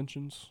honorable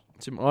mentions?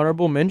 Some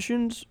honorable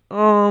mentions. We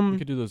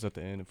could do those at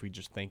the end if we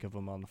just think of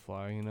them on the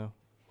fly, you know.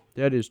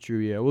 That is true.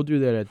 Yeah, we'll do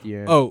that at the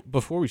end. Oh,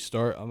 before we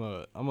start, I'm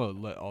gonna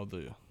let all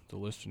the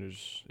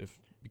listeners,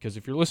 because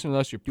if you're listening to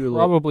us, you're Do a little-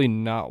 probably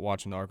not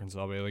watching the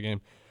Arkansas Baylor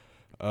game.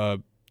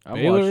 I'm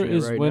Baylor watching it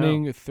is right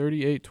winning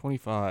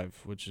 38-25,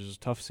 which is a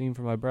tough scene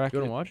for my now. You bracket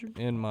want to watch it?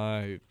 and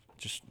my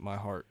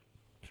heart.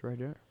 It's right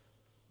there.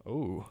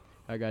 Oh,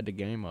 I got the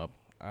game up.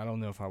 I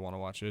don't know if I want to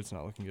watch it. It's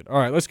not looking good. All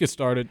right, let's get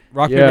started.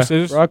 Rock Yeah, paper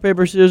scissors. Rock,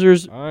 paper,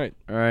 scissors. All right,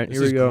 All right, this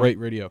here is we go. great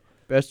radio.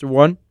 Best of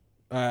one.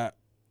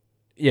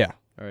 Yeah.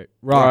 All right.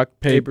 Rock,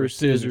 paper,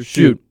 scissors,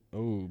 shoot.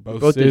 Oh,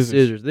 both did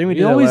scissors. Then we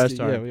did that always last do-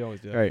 time. Yeah, we always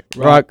do. All that. right.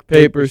 Rock,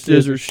 paper,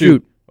 scissors,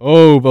 shoot.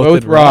 Oh,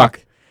 Both did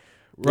rock.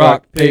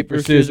 Rock,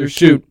 paper, scissors,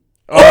 shoot.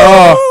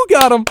 Oh! Oh,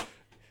 got him.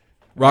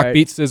 Rock, Alright.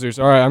 beats scissors.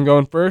 All right, I'm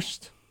going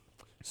first.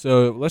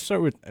 So let's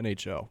start with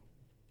NHL.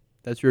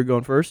 That's where you're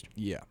going first?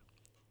 Yeah.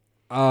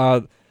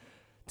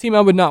 Team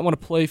I would not want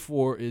to play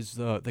for is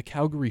the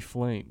Calgary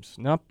Flames.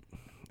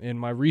 And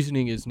my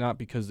reasoning is not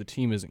because the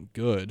team isn't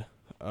good.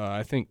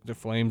 I think the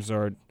Flames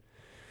are.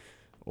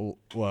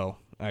 Well,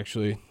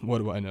 actually, what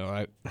do I know?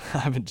 I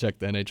haven't checked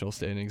the NHL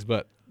standings,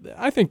 but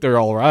I think they're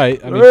all right.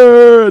 I mean,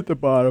 at the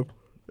bottom.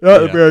 Yeah.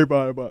 the very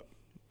bottom.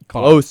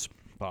 close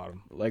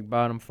bottom. Like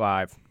bottom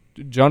 5.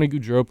 Johnny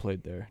Gaudreau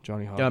played there.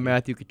 Johnny Hockey. Got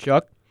Matthew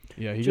Kachuk.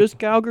 Yeah, he Just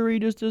Calgary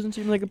just doesn't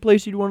seem like a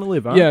place you'd want to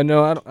live, huh? Yeah,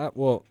 no, I don't.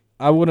 Well,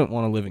 I wouldn't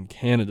want to live in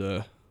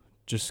Canada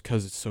just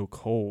because it's so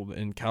cold.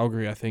 And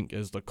Calgary, I think,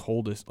 is the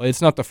coldest. Like,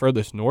 it's not the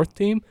furthest north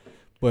team,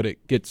 but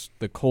it gets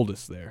the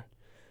coldest there.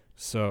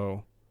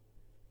 So,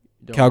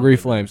 Don't Calgary live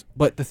there. Flames.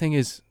 But the thing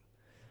is,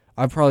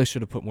 I probably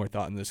should have put more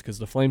thought in this because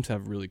the Flames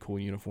have really cool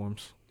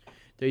uniforms.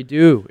 They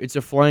do. It's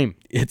a flame.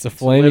 It's a It's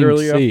flaming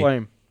literally sea. a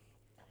flame.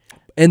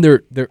 And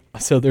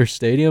their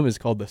stadium is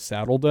called the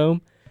Saddle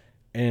Dome,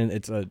 and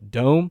it's a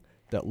dome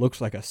that looks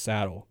like a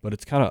saddle, but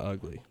it's kind of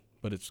ugly.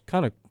 But it's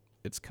kind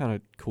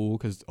of cool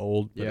because it's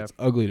old, but Yeah. it's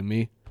ugly to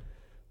me.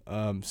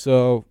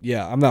 So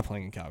yeah, I'm not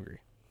playing in Calgary.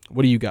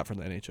 What do you got for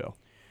the NHL?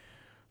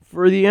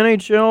 For the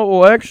NHL,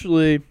 well,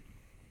 actually,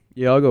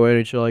 yeah, I'll go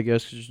NHL, I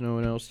guess, because there's no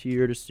one else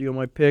here to steal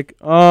my pick.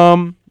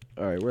 All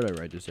right, where did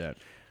I write this at?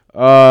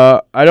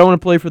 I don't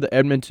want to play for the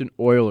Edmonton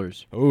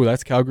Oilers. Oh,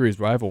 that's Calgary's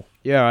rival.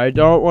 Yeah, I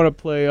don't want to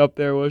play up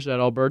there. What's that,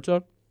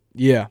 Alberta?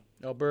 Yeah,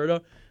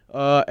 Alberta.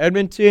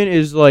 Edmonton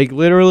is like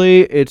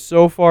literally, it's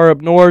so far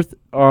up north.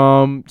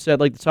 It's at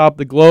like the top of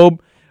the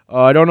globe.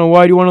 I don't know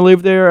why you want to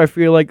live there. I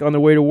feel like on the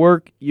way to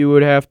work, you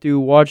would have to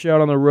watch out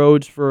on the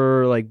roads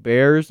for like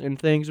bears and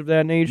things of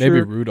that nature.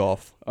 maybe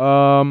Rudolph.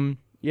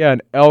 Yeah,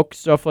 and elk,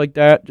 stuff like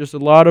that. Just a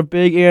lot of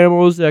big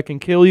animals that can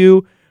kill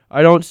you.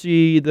 I don't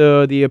see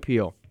the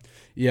appeal.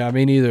 Yeah,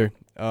 me neither.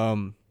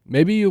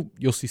 Maybe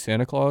you'll see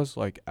Santa Claus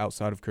like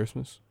outside of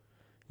Christmas.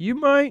 You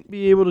might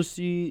be able to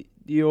see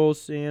the old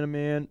Santa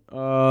man.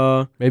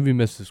 Maybe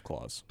Mrs.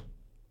 Claus.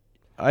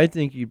 I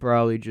think you'd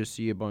probably just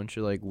see a bunch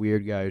of like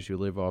weird guys who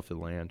live off the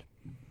land.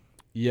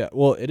 Yeah,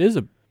 well, it is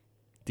a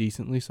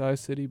decently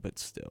sized city, but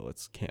still,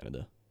 it's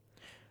Canada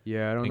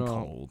Yeah, I don't and know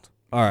cold.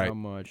 All right, how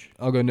much.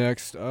 I'll go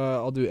next.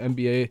 I'll do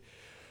NBA.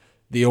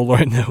 The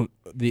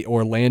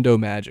Orlando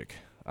Magic.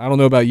 I don't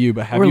know about you,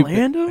 but have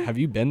Orlando?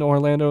 you been to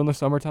Orlando in the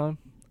summertime?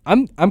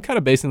 I'm kind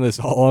of basing this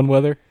all on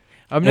weather.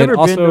 I've And never been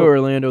also- to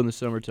Orlando in the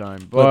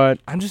summertime, but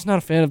I'm just not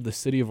a fan of the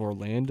city of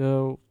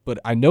Orlando, but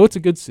I know it's a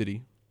good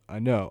city. I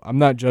know. I'm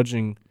not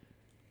judging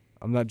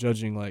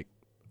like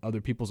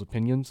other people's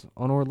opinions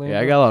on Orlando. yeah,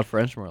 I got a lot of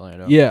friends from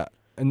Orlando. Yeah,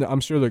 and I'm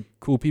sure they're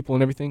cool people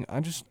and everything.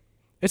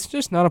 It's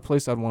just not a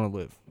place I'd want to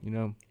live, you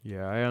know.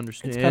 Yeah, I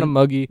understand. It's kind of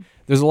muggy.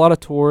 There's a lot of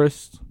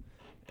tourists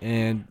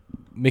and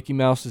Mickey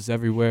Mouse is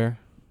everywhere,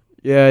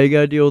 yeah, you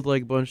got to deal with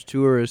like a bunch of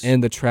tourists.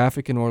 and the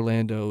traffic in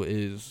Orlando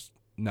is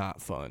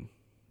not fun.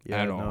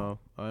 yeah, at all. no,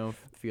 I don't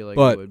feel like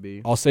But it would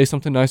be. I'll say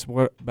something nice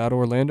about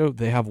Orlando.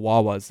 They have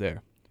Wawas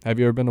there. Have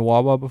you ever been to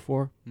Wawa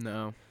before?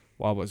 No,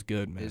 Wawa's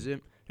good, man. is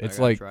it? It's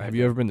gotta like, try have it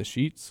you then. ever been to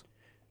Sheets?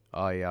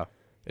 Oh yeah.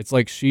 It's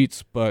like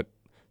Sheets, but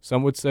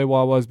some would say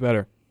Wawa's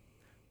better.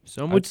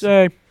 Some would I'd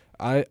say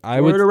I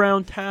word would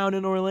around town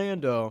in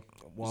Orlando.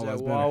 Wawa's is that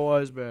better. Wawa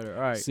is better.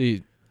 All right.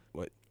 See,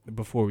 what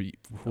before we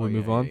Oh,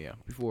 move yeah, on, Yeah, yeah.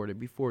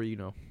 Before you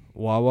know.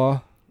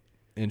 Wawa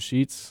and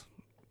Sheets.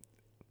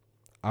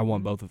 I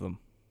want Mhm. both of them.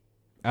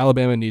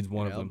 Alabama needs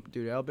one Yeah, of them.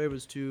 Dude,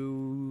 Alabama's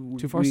too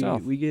far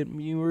south.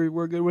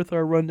 We're good with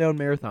our rundown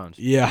marathons.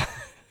 Yeah.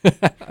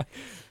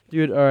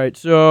 Dude, all right.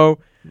 So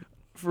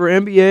for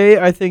NBA,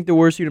 I think the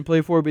worst team to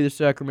play for would be the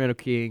Sacramento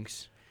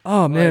Kings.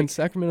 Oh man, Like-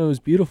 Sacramento is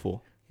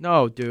beautiful.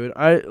 No, dude.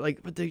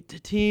 But the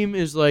team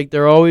is like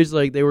they're always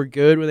like they were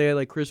good when they had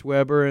like Chris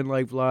Webber and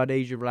like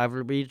Vlade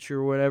Jovanovic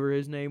or whatever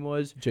his name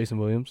was. Jason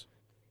Williams.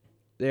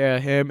 Yeah,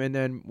 him, and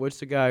then what's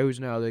the guy who's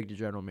now like the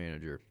general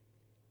manager?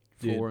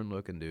 Dude. Foreign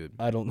looking dude.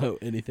 I don't know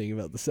anything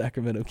about the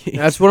Sacramento Kings.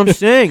 That's what I'm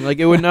saying. Like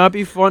it would not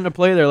be fun to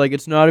play there. Like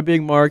it's not a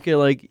big market.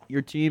 Like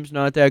your team's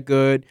not that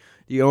good.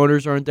 The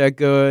owners aren't that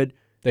good.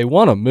 They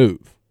want to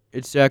move.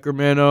 It's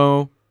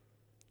Sacramento.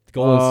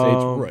 Golden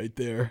State's Um, right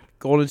there.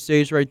 Golden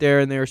State's right there,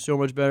 and they're so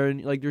much better.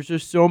 And like, there's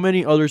just so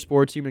many other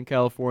sports teams in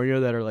California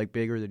that are like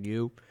bigger than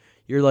you.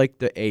 You're like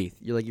the eighth.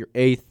 You're like your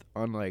eighth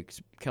on like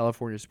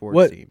California sports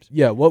What? teams.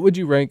 Yeah. What would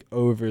you rank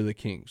over the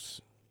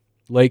Kings?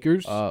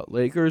 Lakers.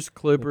 Lakers,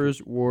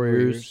 Clippers,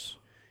 Warriors,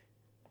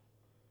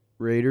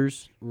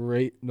 Raiders.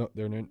 No,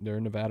 they're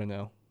in Nevada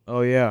now.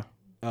 Oh yeah,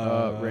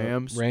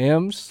 Rams.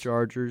 Rams.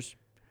 Chargers,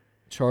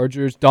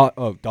 Chargers.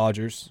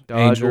 Dodgers.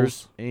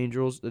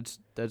 Angels.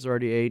 That's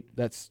already 8.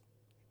 That's.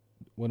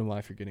 What am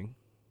I forgetting?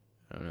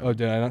 I don't know. Oh,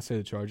 did I not say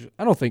the Chargers?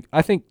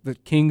 I think the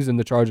Kings and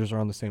the Chargers are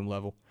on the same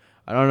level.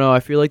 I don't know. I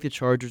feel like the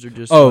Chargers are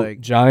just Oh,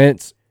 like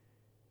Giants.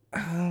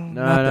 nah,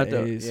 not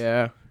the A's.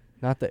 Yeah,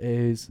 Not the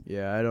A's.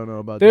 yeah. I don't know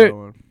about They're- that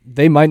one.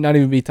 They might not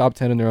even be top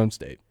 10 in their own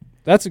state.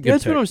 That's a good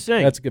That's pick. what I'm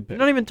saying. That's a good They're pick.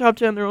 not even top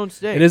 10 in their own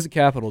state. It is the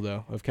capital,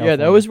 though, of California. Yeah,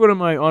 that was one of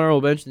my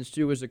honorable mentions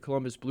too. Was the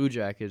Columbus Blue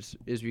Jackets?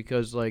 Is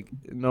because like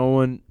no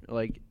one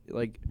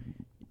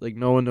like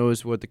no one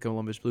knows what the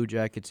Columbus Blue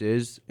Jackets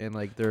is, and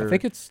like they're I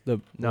think it's the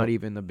not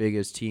even the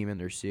biggest team in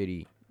their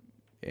city,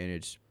 and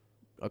it's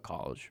a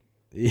college.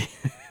 Yeah.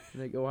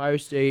 Like Ohio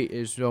State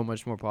is so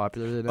much more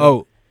popular than them.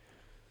 Oh,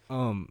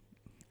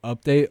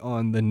 update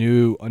on the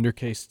new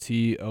undercase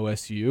T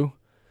OSU.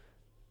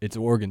 It's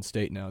Oregon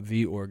State now.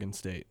 The Oregon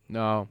State.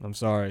 no, I'm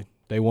sorry,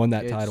 they won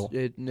that it's- title.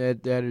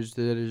 That is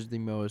the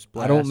most.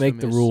 I don't make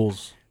the blasphemous-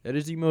 rules. That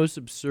is the most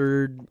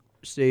absurd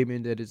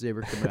statement that has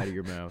ever come out of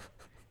your mouth.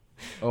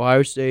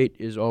 Ohio State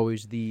is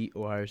always the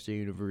Ohio State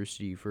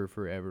University for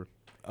forever.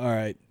 All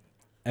right,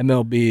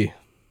 MLB.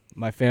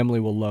 My family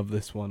will love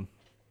this one.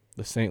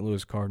 The St.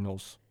 Louis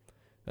Cardinals.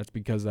 That's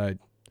because I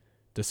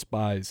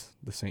despise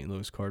the St.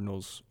 Louis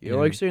Cardinals. You don't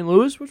like St.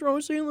 Louis? What's wrong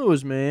with St.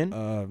 Louis,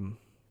 man?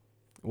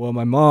 Well,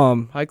 my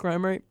mom. High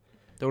crime rate?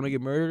 Don't want to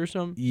get murdered or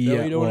something? Is that Yeah,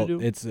 what you don't well, want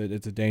to do?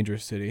 it's a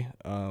dangerous city.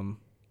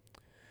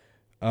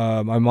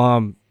 My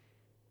mom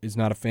is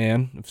not a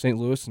fan of St.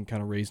 Louis and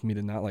kind of raised me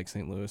to not like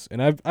St. Louis.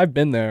 And I've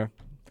been there.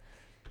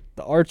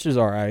 The Arch is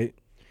all right.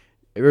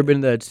 You ever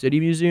been to that city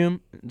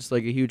museum? It's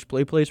like a huge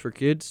play place for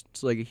kids.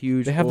 It's like a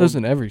huge. They have old- those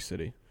in every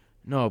city.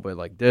 No, but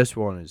like this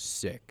one is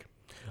sick.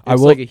 I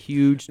It's will- like a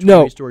huge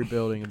No. 20-story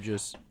building of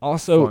just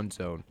Also, fun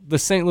zone. the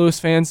St. Louis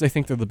fans, they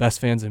think they're the best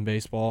fans in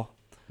baseball.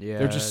 Yeah,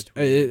 They're just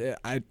that's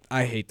weird.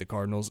 I hate the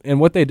Cardinals. And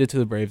what they did to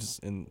the Braves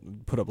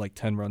and put up like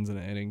 10 runs in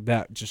an inning,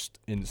 that just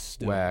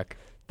instilled. whack.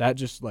 That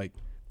just like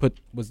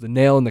was the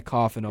nail in the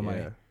coffin on Yeah.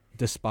 my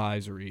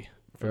despisery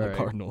for the Alright.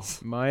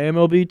 Cardinals. My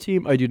MLB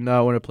team, I do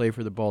not want to play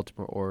for the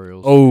Baltimore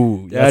Orioles.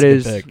 Oh, that that's a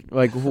is good pick.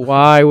 like,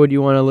 why would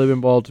you want to live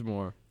in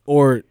Baltimore?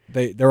 Or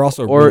they're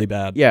also Or- really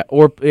bad. Yeah,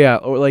 or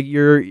like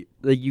you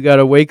got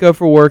to wake up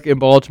for work in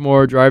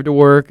Baltimore, drive to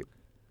work,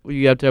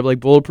 You have to have like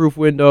bulletproof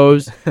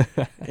windows,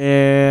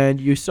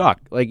 and you suck.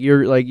 Like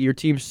your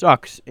team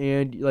sucks,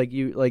 and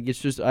it's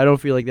just I don't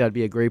feel like that'd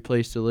be a great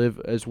place to live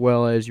as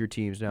well as your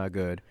team's not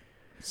good.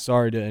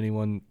 Sorry to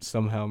anyone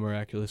somehow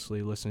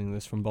miraculously listening to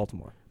this from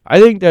Baltimore. I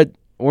think that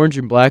orange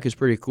and black is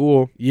pretty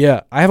cool.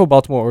 Yeah, I have a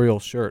Baltimore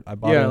Orioles shirt. I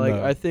bought it in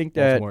I think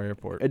Baltimore that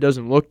airport. it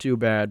doesn't look too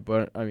bad,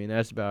 but I mean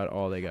that's about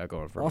all they got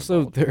going for them.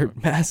 Also, their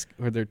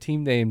their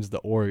team name's the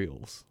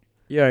Orioles,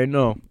 yeah, I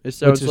know. It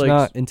sounds which is like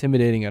not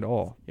intimidating at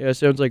all. yeah, it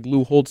sounds like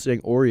Lou Holtz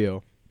saying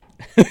Oreo.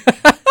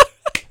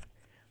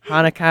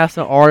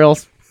 Hanakasa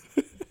Orioles.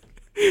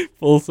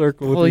 Full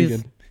circle with Please.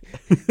 Egan.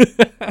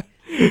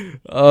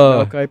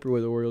 Mel Kiper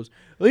with the Orioles.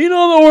 Well, you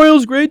know the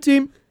Orioles, great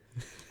team.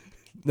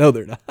 No,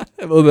 they're not.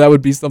 Well, that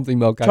would be something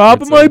Mel Kiper Top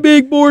would of my say.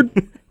 big board.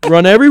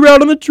 Run every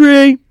route on the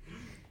tree.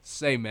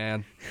 Say,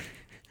 man.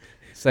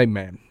 Say,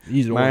 man.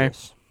 These Man.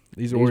 Orioles.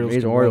 These Orioles.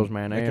 these can Orioles, run,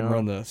 man, They they can know.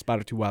 run the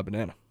Spider 2Y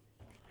banana.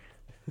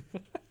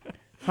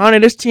 Honey,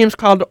 this team's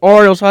called the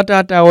Orioles. I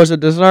thought that was a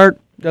dessert.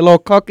 The little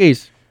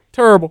cookies.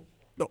 Terrible.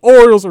 The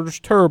Orioles are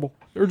just terrible.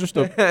 They're just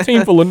a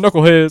team full of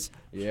knuckleheads.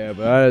 Yeah,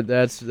 but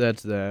that's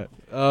that.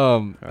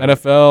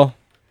 NFL.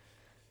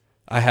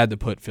 I had to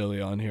put Philly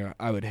on here.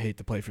 I would hate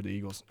to play for the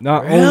Eagles.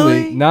 Not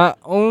Really?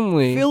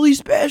 only. Philly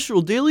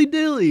special,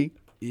 dilly.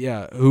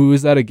 Yeah. Who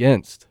is that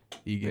against?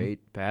 Egan.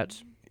 Great,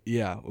 Pats.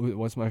 Yeah.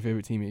 What's my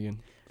favorite team,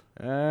 Egan?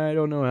 I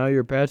don't know how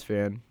you're a Pats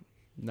fan.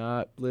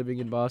 Not living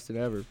in Boston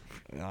ever.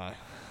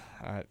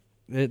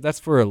 That's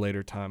for a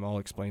later time. I'll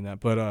explain that.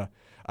 But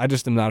I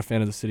just am not a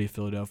fan of the city of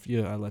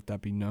Philadelphia. I let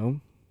that be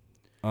known.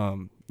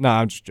 I'm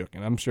just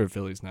joking. I'm sure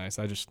Philly's nice.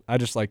 I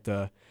just like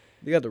to.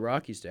 They got the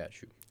Rocky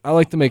statue. I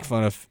like to make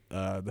fun of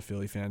the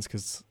Philly fans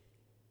because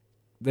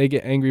they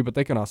get angry, but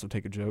they can also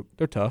take a joke.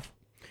 They're tough.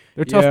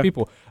 They're Yeah. tough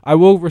people. I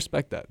will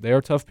respect that. They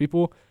are tough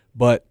people.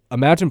 But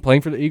imagine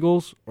playing for the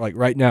Eagles like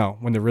right now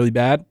when they're really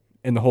bad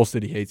and the whole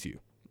city hates you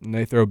and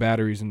they throw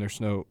batteries in their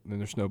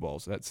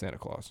snowballs. That's Santa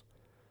Claus.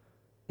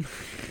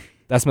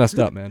 That's messed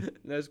up, man.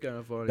 That's kind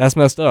of funny. That's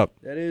messed up.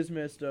 That is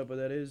messed up, but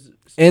that is.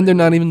 And they're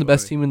not even the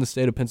best funny. team in the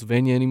state of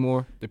Pennsylvania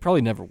anymore. They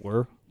probably never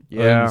were. In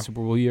Yeah. the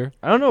Super Bowl year.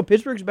 I don't know.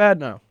 Pittsburgh's bad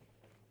now.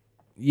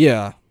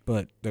 Yeah,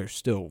 but they're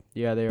still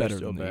Yeah, they are better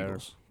still than the better.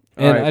 Eagles.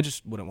 All And right. I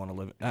just wouldn't want to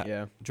live it.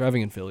 Yeah.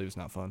 Driving in Philly was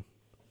not fun.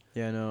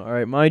 Yeah, no. All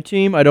right, my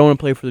team. I don't want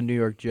to play for the New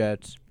York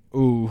Jets.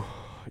 Ooh,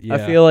 yeah.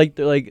 I feel like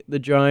the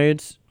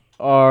Giants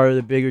are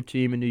the bigger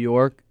team in New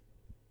York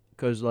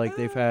because I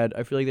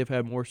feel like they've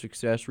had more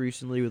success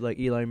recently with like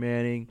Eli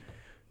Manning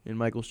and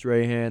Michael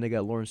Strahan. They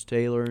got Lawrence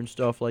Taylor and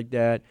stuff like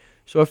that.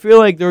 So I feel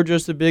like they're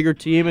just a bigger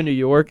team in New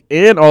York.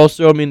 And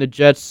also, I mean, the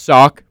Jets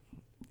suck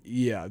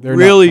Yeah, they're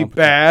really not competent.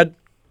 bad.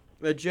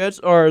 The Jets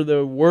are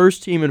the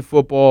worst team in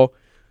football.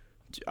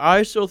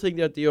 I still think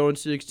that the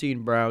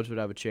 0-16 Browns would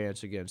have a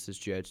chance against this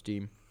Jets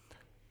team.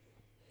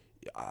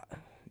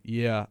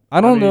 Yeah,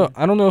 I don't know. mean-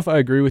 I don't know if I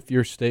agree with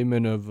your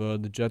statement of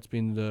the Jets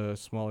being the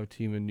smaller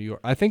team in New York.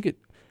 I think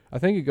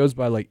it goes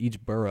by like each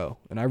borough,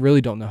 and I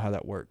really don't know how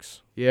that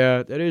works.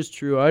 Yeah, that is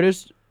true. I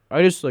just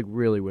like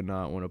really would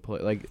not want to play.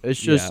 Like it's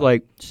just Yeah.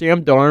 like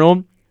Sam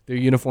Darnold. Their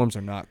uniforms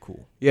are not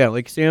cool. Yeah,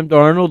 like Sam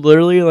Darnold,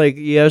 literally, like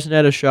he hasn't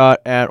had a shot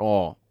at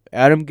all.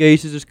 Adam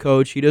Gase is his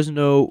coach. He doesn't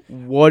know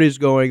what is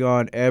going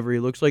on ever. He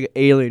looks like an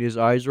alien. His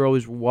eyes are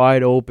always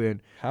wide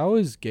open. How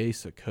is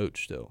Gase a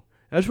coach still?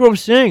 That's what I'm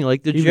saying.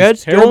 Like the He was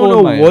Jets terrible in don't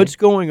know Miami. what's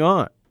going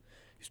on.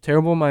 He's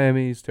terrible in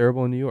Miami. He's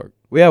terrible in New York.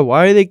 Yeah,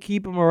 why do they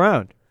keep him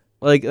around?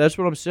 Like that's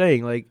what I'm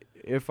saying. Like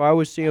if I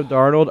was Sam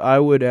Darnold, I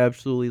would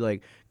absolutely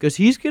like because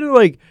he's gonna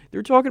like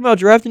they're talking about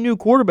drafting a new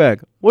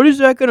quarterback. What is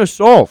that gonna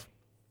solve?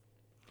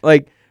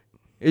 Like,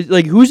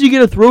 who's he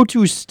gonna throw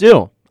to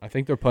still? I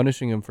think they're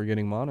punishing him for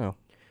getting mono.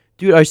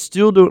 Dude, I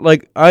still don't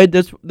like.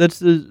 That's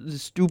the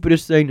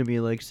stupidest thing to me.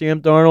 Like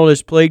Sam Darnold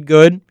has played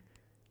good.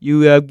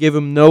 You give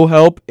him no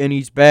help, and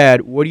he's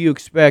bad. What do you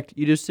expect?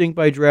 You just think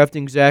by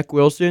drafting Zach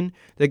Wilson,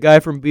 the guy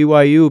from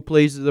BYU who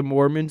plays the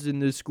Mormons in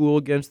the school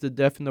against the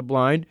deaf and the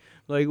blind.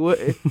 Like what?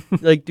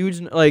 Like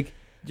dude's like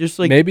just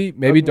like maybe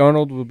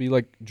Darnold will be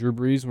like Drew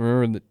Brees.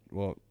 Remember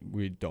well,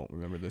 we don't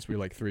remember this. We were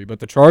like 3, but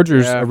the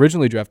Chargers Yeah.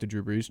 originally drafted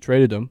Drew Brees,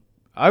 traded him.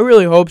 I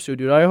really hope so,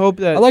 dude. I hope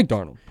that I like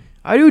Darnold.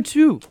 I do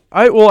too.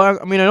 I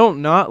mean I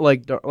don't not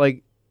like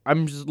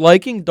I'm just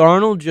liking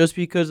Darnold just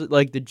because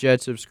like the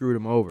Jets have screwed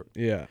him over.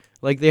 Yeah.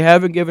 Like they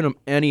haven't given him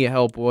any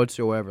help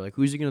whatsoever. Like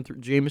who's he gonna?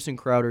 Jamison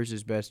Crowder is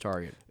his best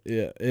target.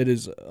 Yeah, it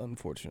is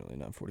unfortunately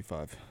not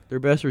 45. Their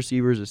best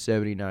receiver is a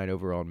 79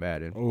 overall in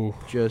Madden. Oh.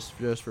 Just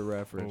for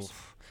reference.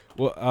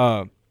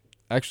 Well,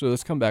 actually,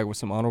 let's come back with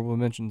some honorable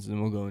mentions,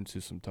 and we'll go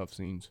into some tough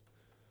scenes,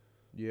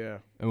 Yeah.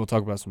 and we'll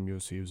talk about some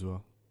UFC as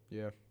well.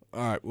 Yeah.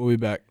 All right, we'll be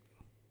back.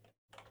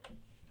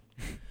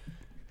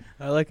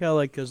 I like how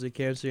because they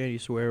can't say any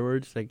swear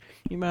words. Like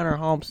You better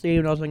hope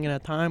Steve doesn't get a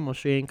time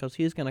machine because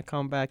he's going to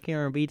come back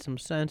here and beat some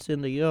sense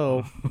into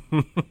you.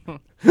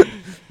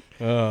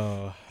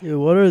 dude,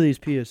 what are these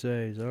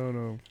PSAs? I don't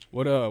know.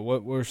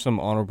 What were some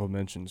honorable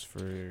mentions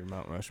for your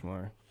Mount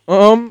Rushmore?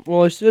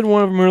 Well, I said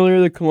one of them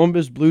earlier. The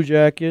Columbus Blue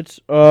Jackets.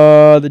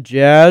 The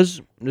Jazz.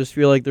 Just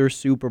feel like they're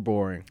super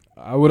boring.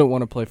 I wouldn't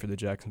want to play for the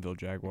Jacksonville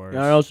Jaguars.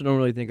 I also don't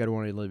really think I'd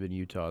want to live in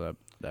Utah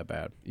that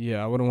bad.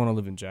 Yeah, I wouldn't want to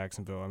live in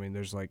Jacksonville. I mean,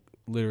 there's like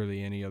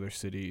literally any other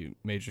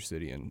major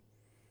city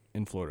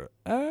in Florida.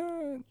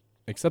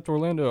 Except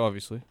Orlando,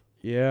 obviously.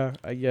 Yeah,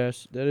 I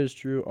guess that is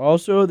true.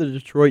 Also, the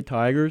Detroit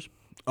Tigers.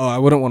 Oh, I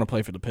wouldn't want to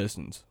play for the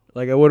Pistons.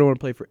 Like, I wouldn't want to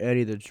play for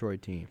any of the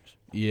Detroit teams.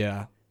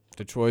 Yeah.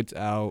 Detroit's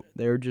out.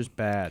 They're just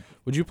bad.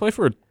 Would you play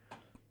for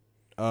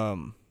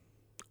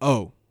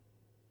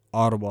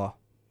Ottawa?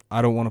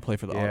 I don't want to play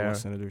for the Ottawa Yeah.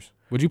 Senators.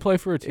 Would you play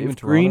for a team in If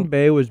Toronto? Green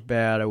Bay was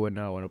bad, I would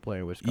not want to play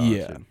in Wisconsin.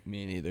 Yeah,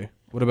 me neither.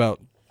 What about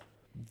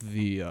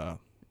the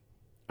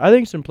I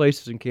think some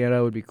places in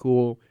Canada would be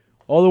cool.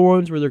 All the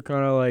ones where they're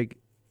kind of like,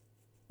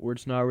 where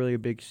it's not really a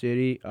big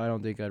city, I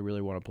don't think I'd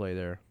really want to play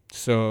there.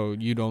 so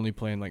you'd only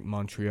play in like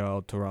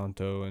Montreal,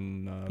 Toronto,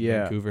 and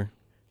Yeah. Vancouver?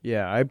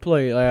 Yeah, I'd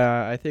play.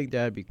 I think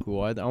that'd be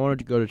cool. I wanted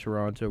to go to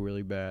Toronto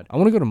really bad. I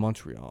want to go to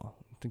Montreal.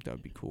 I think that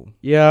would be cool. I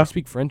Yeah,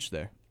 speak French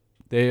there.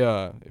 They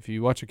if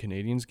you watch a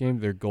Canadians game,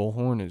 their goal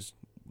horn is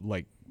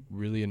like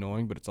really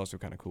annoying, but it's also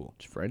kind of cool.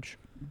 it's French.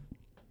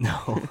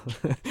 No,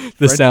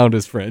 the sound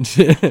is French.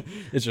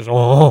 It's just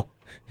oh.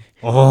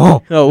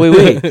 Oh, wait,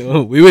 wait.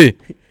 Oh, oui, oui.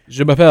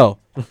 Je m'appelle.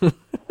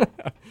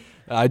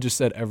 I just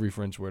said every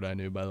French word I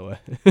knew, by the way.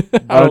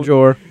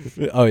 Bonjour.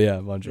 Oh yeah,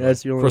 bonjour.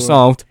 That's the only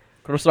Croissant.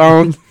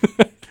 Croissant.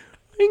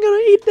 Ain't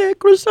gonna eat that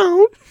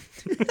croissant.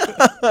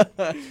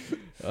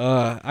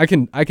 I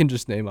can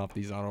just name off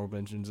these honorable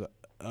mentions.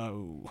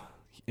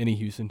 Any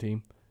Houston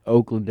team,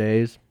 Oakland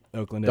A's.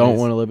 Oakland. Don't A's.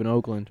 want to live in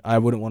Oakland. I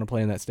wouldn't want to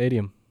play in that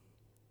stadium.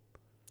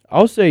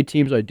 I'll say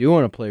teams I do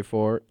want to play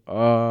for.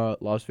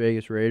 Las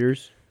Vegas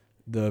Raiders.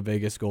 The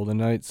Vegas Golden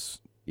Knights.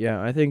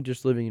 Yeah, I think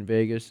just living in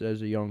Vegas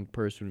as a young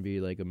person would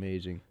be like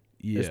amazing,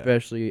 Yeah,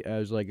 especially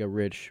as like a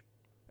rich,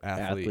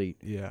 athlete.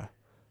 Yeah,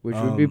 which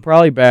would be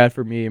probably bad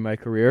for me in my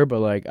career, but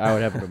like I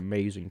would have an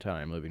amazing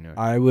time living there.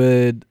 I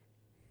would.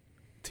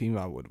 Team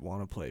I would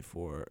want to play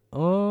for.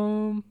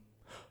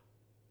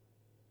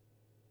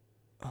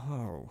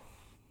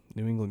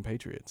 New England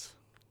Patriots.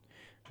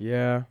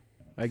 Yeah,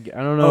 I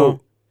don't know.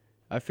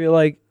 I feel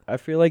like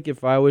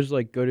if I was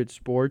like good at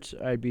sports,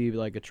 I'd be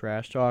like a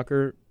trash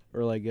talker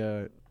or like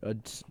a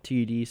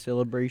TD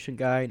celebration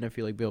guy, and I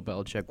feel like Bill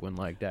Belichick wouldn't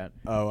like that.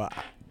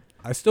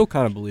 I still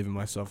kind of believe in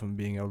myself and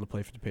being able to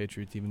play for the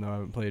Patriots, even though I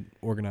haven't played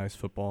organized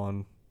football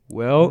in I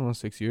Well, don't know,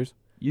 6 years.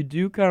 you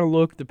do kind of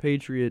look the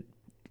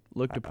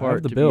have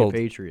part the to build. be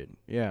a Patriot.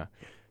 Yeah,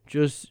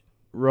 just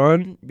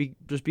run,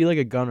 just be like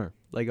a gunner,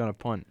 like on a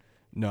punt.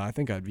 No, I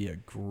think I'd be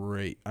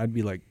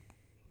like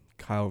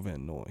Kyle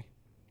Van Noy.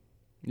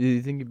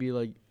 You think you'd be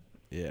like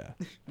Yeah.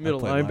 middle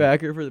play line.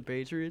 linebacker for the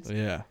Patriots?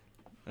 Yeah.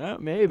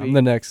 Maybe. I'm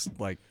the next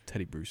like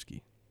Teddy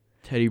Bruschi.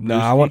 Teddy No,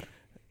 Bruschi.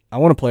 I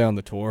want to play on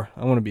the tour.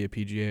 I want to be a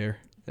PGAer.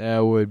 That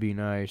would be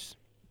nice.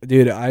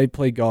 Dude, I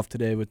played golf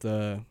today with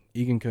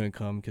Egan couldn't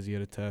come because he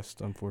had a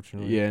test,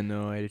 unfortunately. Yeah,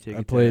 no, I had to take I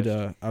a played.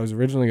 test. I was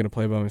originally gonna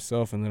play by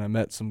myself, and then I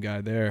met some guy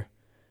there,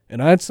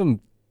 and I had some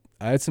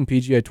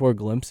PGA Tour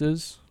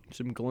glimpses.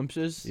 Some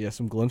glimpses. Yeah,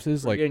 some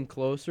glimpses. We're Like, getting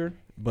closer.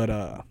 but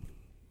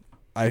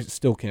I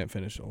still can't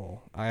finish a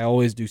hole. I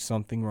always do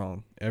something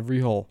wrong every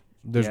hole.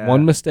 There's Yeah.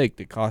 one mistake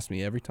that costs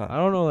me every I time.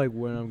 don't know like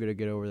when I'm gonna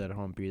get over that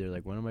hump either.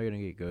 Like when am I gonna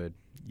get good?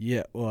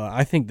 Yeah. Well,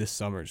 I think this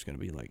summer is gonna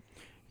be like.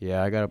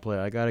 Yeah, I gotta play.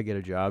 I gotta get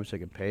a job so I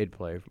can pay to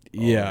play.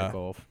 Yeah.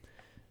 Golf.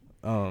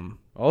 Um.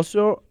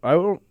 Also, I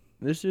won't.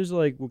 This is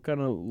like what kind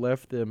of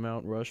left the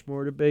Mount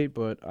Rushmore debate,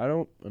 but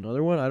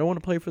another one. I don't want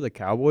to play for the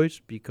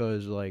Cowboys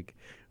because like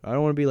I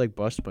don't want to be like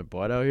busting my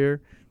butt out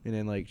here, and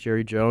then like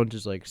Jerry Jones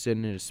is like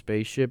sitting in a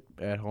spaceship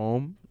at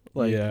home,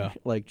 like Yeah.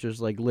 like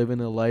just like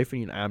living a life,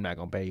 and I'm not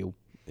gonna pay you.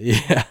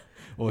 Yeah.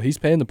 Well, he's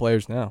paying the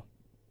players now.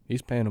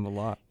 He's paying them a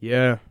lot.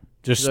 Yeah,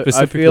 Just I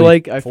specifically. feel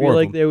like four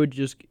of them.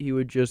 he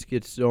would just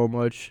get so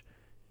much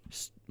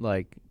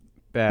like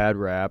bad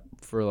rap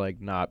for like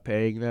not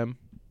paying them,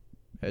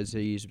 as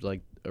he's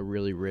like a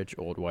really rich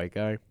old white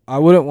guy. I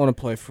wouldn't want to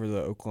play for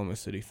the Oklahoma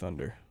City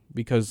Thunder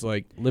because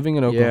like living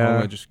in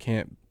Oklahoma Yeah. just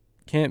can't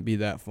be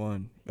that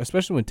fun,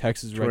 especially when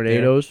Texas is right there.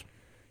 Tornadoes.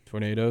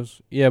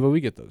 Tornadoes. Yeah, but we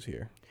get those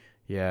here.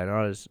 Yeah,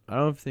 not as I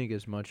don't think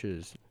as much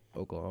as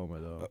Oklahoma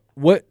though.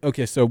 What?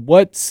 Okay, so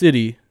what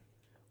city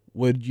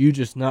would you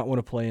just not want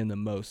to play in the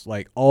most?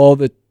 Like all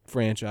the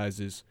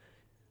franchises.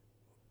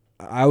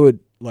 I would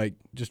like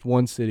just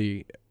one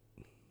city.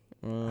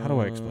 How do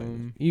I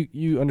explain this?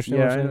 You understand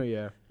Yeah, what I'm I saying?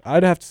 know.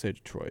 I'd have to say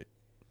Detroit.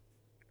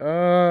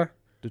 Yeah.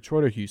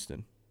 Detroit or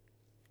Houston.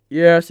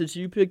 Yeah. Since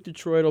you picked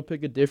Detroit, I'll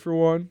pick a different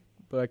one.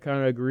 But I kind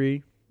of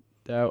agree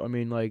that I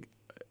mean, like,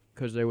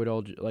 because they would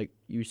all like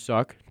you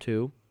suck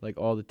too. Like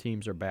all the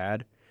teams are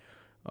bad.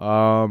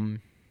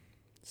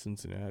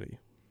 Cincinnati.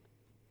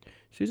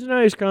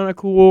 Cincinnati's kind of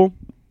cool.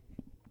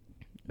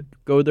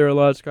 Go there a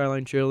lot.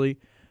 Skyline Chili.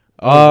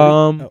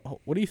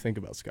 What do you think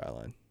about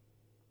Skyline?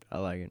 I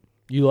like it.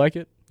 You like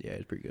it? Yeah,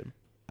 it's pretty good.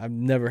 I've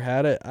never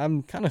had it.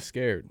 I'm kind of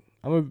scared.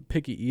 I'm a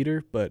picky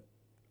eater, but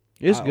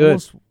It's I good.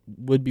 almost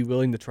would be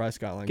willing to try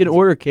Skyline. You can 'cause-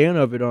 order a can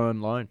of it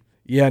online.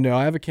 Yeah, no,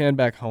 I have a can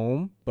back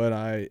home, but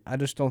I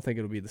just don't think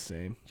it'll be the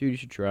same. Dude, you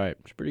should try it.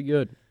 It's pretty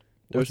good.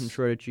 Throw some What's-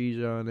 shredded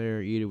cheese on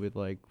there. Eat it with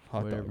like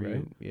Hot dog, whatever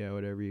right?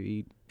 whatever you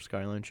eat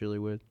Skyline chili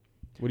with.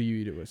 What do you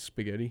eat it with?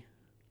 Spaghetti?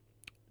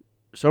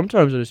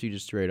 Sometimes I just eat it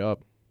straight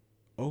up.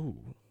 Oh.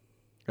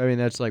 I mean,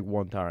 that's like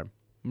one time.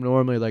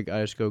 Normally, like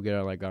I just go get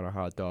on a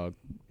hot dog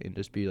and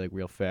just be like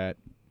real fat.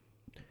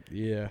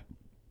 Yeah.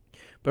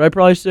 But I'd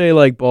probably say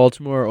like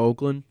Baltimore or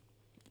Oakland.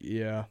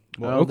 Yeah.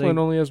 I Well, don't Oakland think-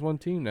 only has one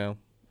team now.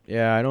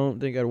 Yeah, I don't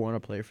think I'd want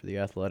to play for the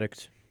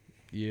Athletics.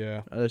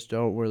 Yeah. I just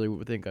don't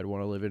really think I'd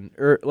want to live in,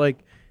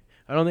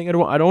 I don't think I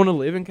don't want to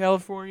live in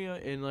California.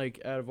 And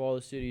like out of all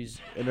the cities,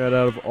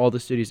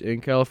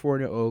 in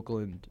California,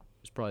 Oakland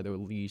is probably the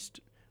least,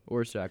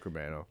 or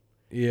Sacramento.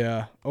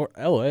 Yeah. Or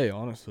LA,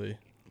 honestly.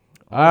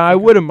 I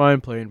wouldn't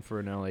mind playing for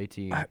an LA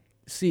team.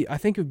 See, I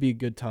think it would be a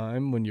good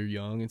time when you're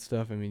young and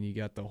stuff. I mean, you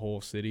got the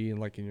whole city in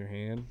your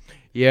hand.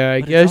 Yeah, I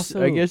But it's guess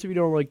also- if you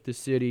don't like the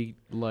city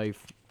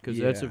life, because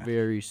that's a Yeah.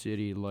 very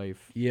city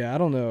life. Yeah, I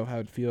don't know how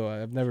it'd feel.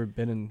 I've never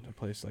been in a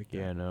place like that.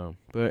 Yeah, no.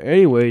 But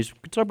anyways, we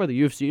can talk about the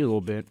UFC a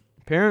little bit.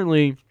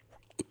 Apparently,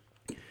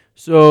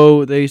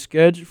 so they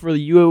scheduled for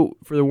the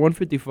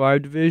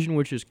 155 division,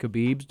 which is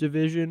Khabib's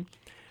division.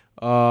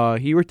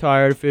 He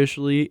retired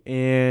officially,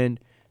 and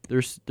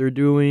they're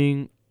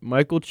doing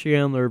Michael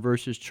Chandler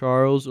versus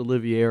Charles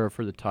Oliveira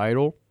for the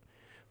title.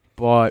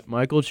 But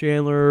Michael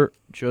Chandler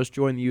just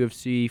joined the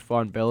UFC,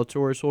 fought in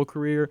Bellator his whole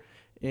career,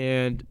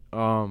 and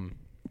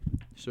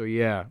so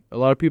yeah, a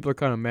lot of people are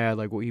kind of mad.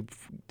 Like, he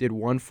did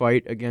one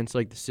fight against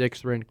like the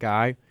 6th ranked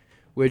guy,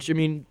 which I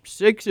mean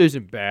 6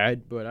 isn't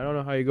bad, but I don't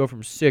know how you go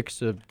from 6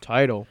 to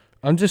title.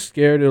 I'm just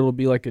scared it'll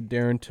be like a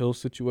Darren Till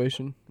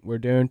situation where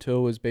Darren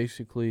Till was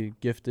basically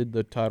gifted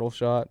the title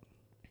shot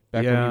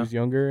back when he Yeah. was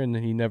younger, and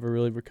then he never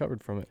really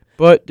recovered from it.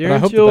 But I Darren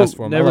hope the Till best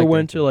for him. I never like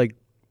went Darren to Till. like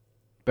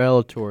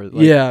Bellator.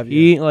 Like, Yeah,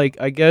 he like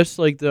I guess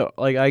like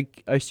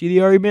I see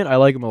the argument. I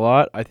like him a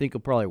lot. I think he'll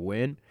probably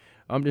win.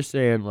 I'm just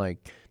saying like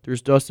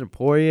there's Dustin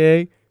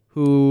Poirier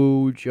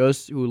who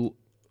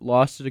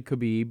lost to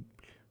Khabib.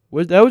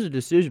 That was a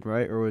decision,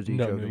 right? Or was he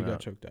No, choking he him got out?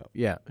 choked out.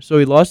 Yeah. So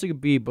he lost to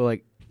Khabib, but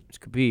like it's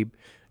Khabib,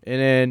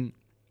 and then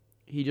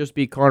he just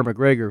beat Conor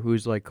McGregor,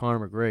 who's like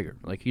Conor McGregor.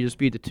 Like he just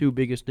beat the two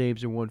biggest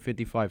names in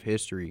 155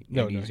 history.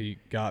 No, and he's- he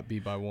got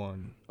beat by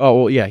one. Oh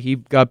well, yeah, he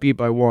got beat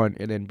by one,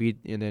 and then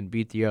beat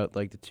the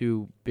like the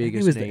two I think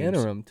biggest he was names. the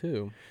interim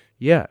too.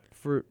 Yeah,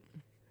 for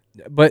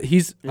But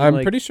And, I'm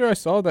like- pretty sure I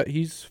saw that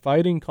he's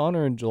fighting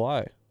Connor in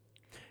July.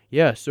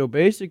 yeah. So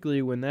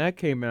basically, when that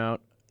came out,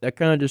 that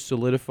kind of just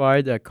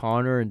solidified that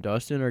Conor and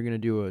Dustin are gonna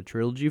do a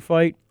trilogy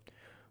fight,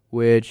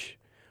 which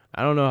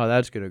I don't know how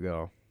that's gonna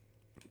go.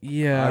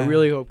 Yeah. I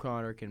really hope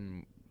Conor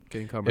can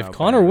come out. If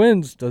Connor better.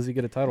 wins, does he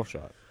get a title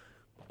shot?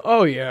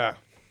 Oh yeah.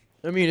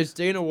 I mean, it's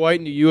Dana White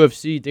in the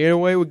UFC. Dana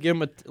White would give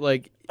him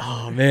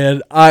Oh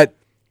man, it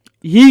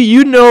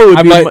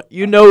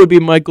would be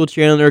Michael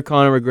Chandler,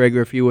 Conor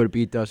McGregor if he would have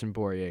beat Dustin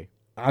Poirier.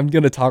 I'm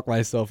gonna talk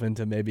myself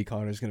into maybe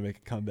Connor's gonna make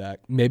a comeback.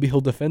 Maybe he'll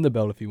defend the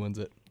belt if he wins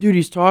it. Dude,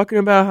 he's talking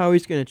about how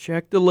he's gonna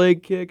check the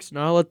leg kicks,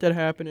 not let that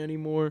happen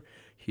anymore.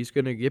 He's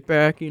gonna get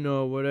back,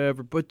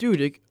 whatever. But dude,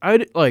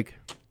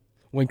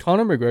 When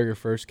Conor McGregor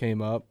first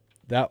came up,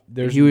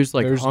 he was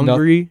like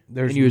hungry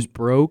there's and he was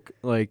broke.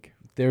 Like,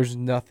 there's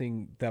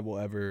nothing that will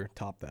ever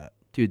top that.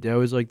 dude, that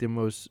was like the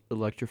most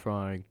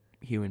electrifying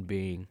human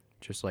being,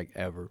 just like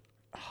ever.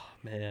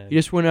 Man, He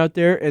just went out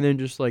there and then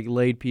just like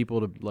laid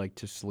people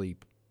to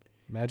sleep.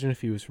 imagine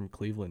if he was from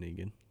Cleveland,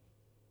 Egan.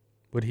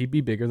 Would he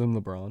be bigger than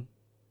LeBron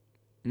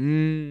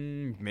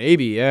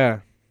Maybe,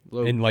 yeah.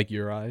 in like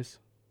your eyes?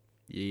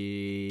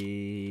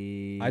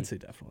 Yeah. I'd say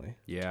definitely.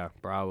 Yeah,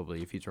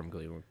 probably if he's from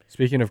Cleveland.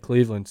 Speaking of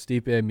Cleveland,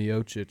 Stipe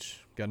Miocic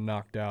got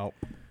knocked out.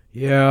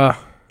 Yeah.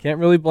 Can't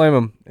really blame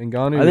him.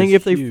 Ngannou. I think is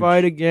if they huge.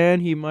 fight again,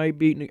 he might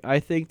beat. I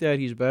think that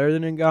he's better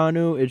than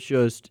Ngannou. It's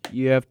just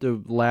you have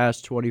to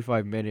last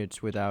 25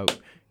 minutes without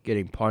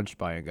getting punched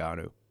by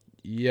Ngannou.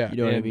 yeah, You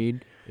know what I and-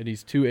 mean? And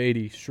he's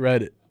 280,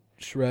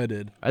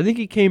 shredded, I think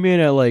he came in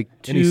at like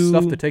and he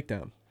stuffed the 2.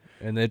 takedown,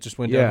 and it just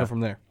went Yeah. downhill from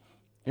there.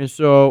 And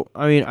so,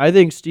 I mean, I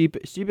think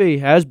Stipe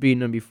has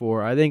beaten him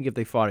before. I think if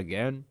they fought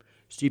again,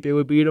 Stipe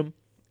would beat him.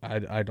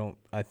 I don't.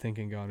 I think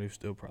Ngannou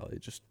still probably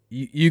just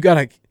you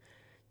gotta.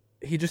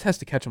 He just has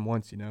to catch him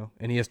once,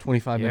 and he has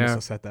 25 minutes Yeah.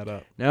 to set that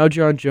up. Now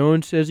John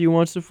Jones says he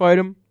wants to fight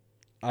him.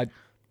 I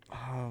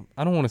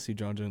don't want to see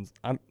John Jones.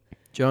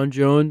 John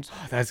Jones,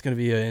 That's gonna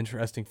be an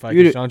interesting fight.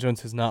 Dude, 'Cause John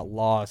Jones has not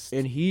lost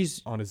and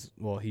he's on his.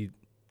 Well, he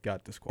got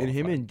and disqualified.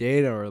 him and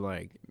Dana are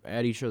like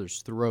at each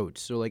other's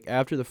throats. So like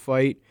after the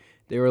fight,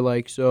 they were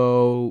like,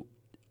 so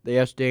they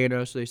asked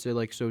Dana, so they said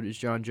like, so is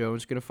John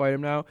Jones gonna fight him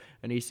now?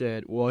 And he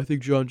said, well, I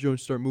think John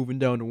Jones start moving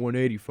down to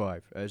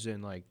 185, as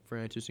in like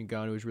Francis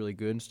Ngannou is really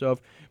good and stuff.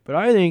 But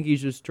I think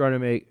he's just trying to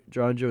make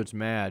John Jones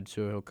mad,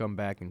 so he'll come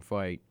back and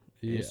fight.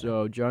 yeah. And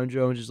so John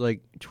Jones is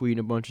like tweeting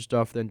a bunch of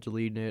stuff, then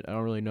deleting it. I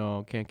don't really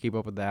know, can't keep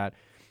up with that.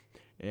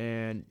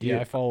 And Yeah,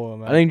 I follow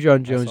him. I think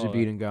John Jones saw would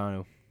beat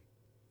Ngannou.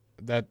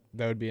 that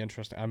would be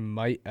interesting. I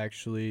might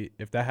actually,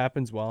 if that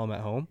happens while I'm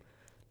at home,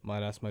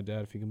 might ask my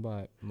dad if he can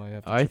buy it. Might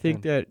have to I chip think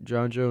in. that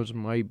John Jones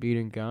might beat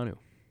Ngannou.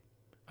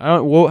 I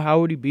don't. Well, how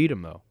would he beat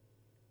him though?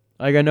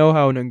 Like, I know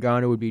how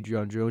Ngannou would beat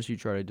John Jones. You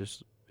try to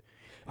just...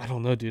 I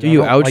don't know, dude. Do I you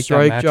don't like that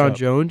outstrike John matchup.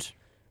 Jones?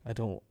 I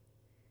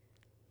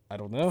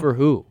don't know. For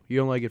who? You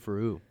don't like it for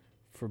who?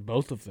 For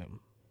both of them.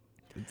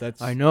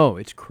 That's I know.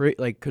 It's crazy.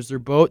 Like, because they're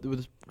both with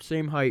the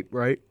same height,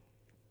 right?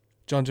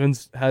 John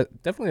Jones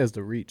definitely has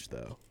the reach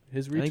though.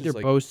 His reach I think is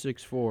they're like both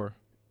 6'4".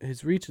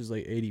 his reach is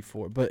like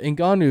 84, but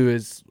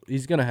Ngannou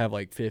he's gonna have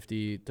like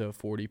 50 to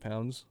 40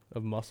 pounds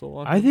of muscle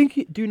on him. I think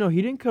he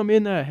didn't come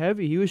in that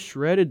heavy. He was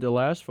shredded the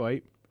last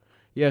fight.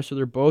 Yeah, so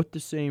they're both the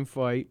same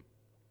fight.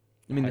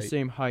 I mean, the Height.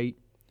 same height.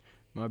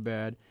 My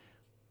bad.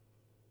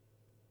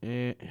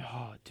 And,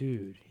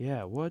 dude,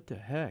 yeah, what the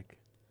heck?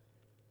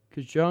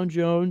 Because John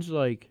Jones,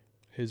 like,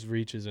 His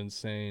reach is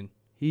insane.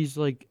 he's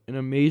like an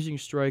amazing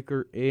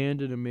striker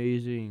and an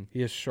amazing...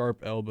 He has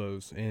sharp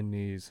elbows and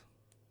knees.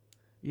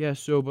 Yeah,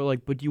 so,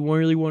 but do you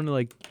really want to,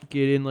 like,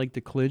 get in, like,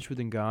 the clinch with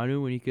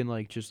Ngannou when he can,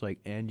 like, just, like,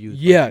 end you with,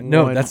 Yeah, like,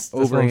 no, one that's what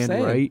I'm overhand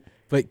saying. right?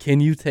 But can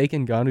you take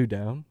Ngannou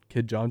down?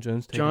 Could John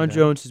Jones take him John down?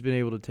 Jones has been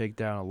able to take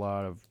down a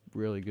lot of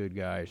really good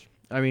guys.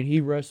 I mean, he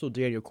wrestled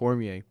Daniel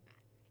Cormier.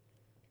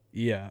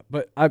 Yeah,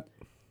 but I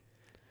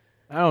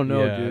don't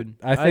know, yeah, dude.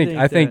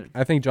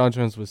 I think John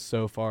Jones was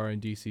so far in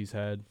DC's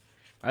head.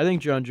 I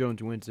think John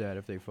Jones wins that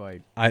if they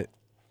fight.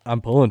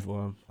 I'm pulling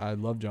for him. I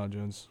love John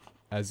Jones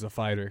as a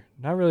fighter,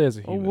 not really as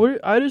a human.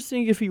 I just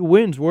think if he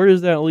wins, where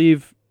does that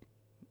leave?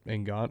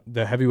 And gone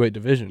the heavyweight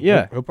division.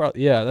 Yeah. He'll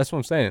probably, yeah, that's what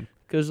I'm saying.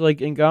 Because, like,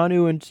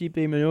 Ngannou and Stipe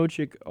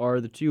Miocic are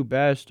the two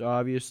best,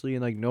 obviously,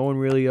 and, like, no one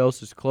really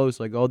else is close.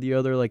 Like, all the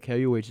other, like,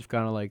 heavyweights have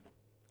kind of, like,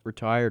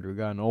 retired or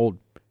gotten old.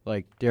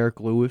 Like,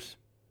 Derek Lewis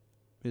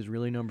is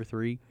really number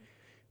 3.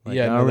 Like,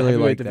 Yeah, I no, don't the really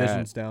heavyweight like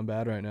division's that. down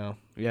bad right now.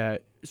 Yeah,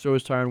 so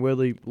is Tyron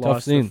Woodley.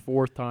 Lost the scene.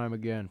 4th time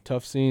again.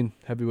 Tough scene,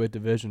 heavyweight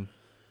division.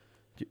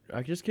 Dude,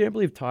 I just can't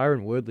believe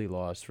Tyron Woodley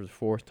lost for the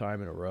 4th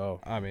time in a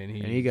row. I mean,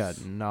 He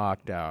got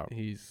knocked out.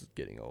 He's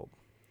getting old.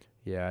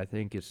 Yeah, I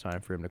think it's time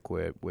for him to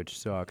quit, which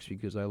sucks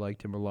because I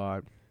liked him a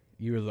lot.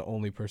 You were the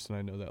only person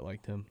I know that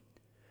liked him.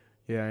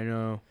 Yeah, I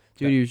know.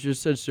 Dude, he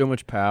just had so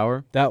much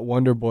power. That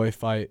Wonder Boy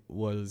fight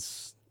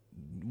was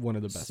one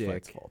of the best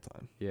fights Sick. of all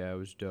time. Yeah, it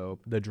was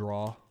dope. The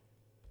draw.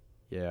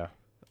 Yeah,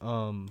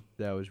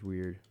 that was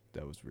weird.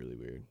 That was really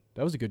weird.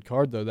 That was a good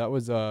card though. That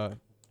was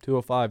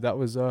 205. That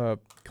was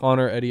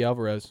Conor Eddie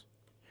Alvarez.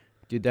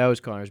 Dude, that was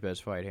Connor's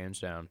best fight, hands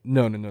down.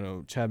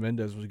 No. Chad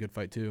Mendez was a good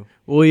fight too.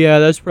 Well, yeah,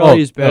 that's probably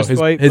his best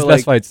fight. His but, best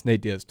like, fight's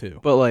Nate Diaz too.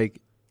 But like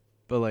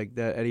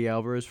that Eddie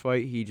Alvarez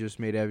fight, he just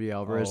made Eddie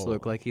Alvarez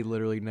look Oh. like he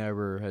literally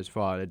never has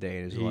fought a day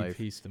in his He life.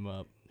 pieced him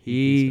up.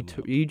 He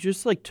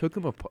just like took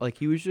him apart. Like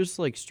he was just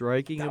like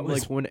striking That him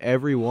was- like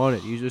whenever he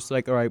wanted. He's just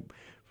like, all right,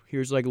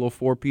 here's like a little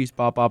 4-piece,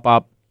 pop, pop,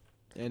 pop,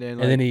 and then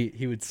like, And then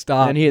he would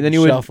stop. then he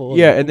would shuffle.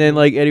 yeah, and then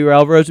like Eddie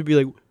Alvarez would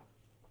be like,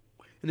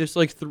 and just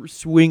like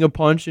swing a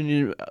punch,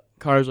 and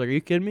Connor's like, are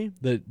you kidding me?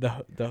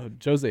 the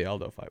Jose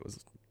Aldo fight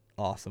was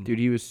awesome. Dude,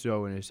 he was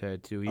so in his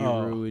head too. He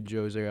Oh. ruined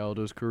Jose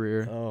Aldo's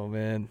career. Oh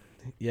man,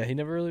 yeah, he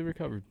never really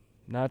recovered.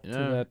 Not to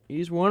Yeah, that.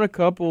 he's won a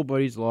couple,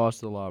 but he's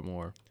lost a lot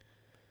more.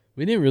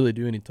 We didn't really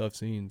do any tough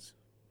scenes.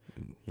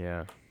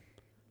 Yeah.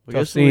 I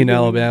Tough guess scene,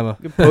 Alabama.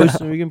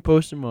 We can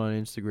post him on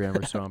Instagram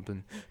or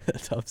something.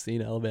 Tough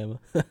scene, Alabama.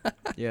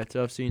 Yeah,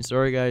 tough scene.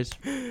 Sorry, guys.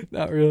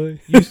 Not really.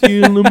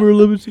 UCLA number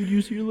 11 seed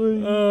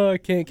UCLA. I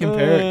can't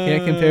compare it.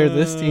 Can't compare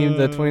this team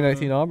to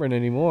 2019 Auburn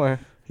anymore.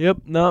 Yep,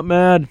 not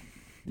mad.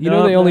 You know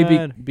Not they only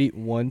bad. beat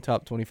one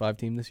top 25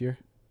 team this year.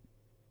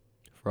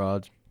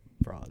 Frauds.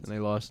 Frauds. And they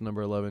lost to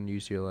number 11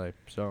 UCLA.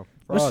 So,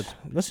 Let's, frauds.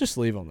 let's just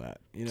leave on that.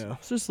 You know.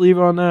 Let's just leave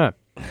on that.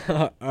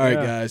 All right,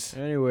 Yeah. guys.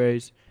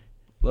 Anyways,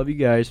 love you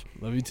guys.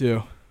 Love you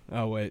too.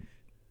 Oh wait,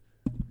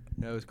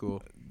 That was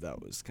cool.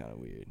 that was kind of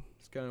weird.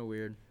 It's kind of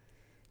weird.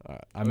 I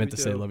Love meant you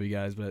to say too. love you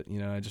guys, but you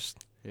know I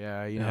just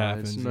Yeah, It you know,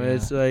 happens,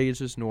 it's like it's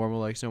just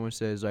normal. Like someone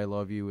says, "I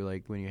love you,"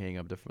 like when you hang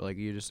up the like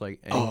you just like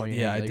anyone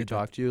you, yeah, I that you did that.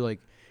 talk to, like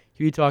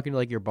you be talking to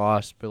like your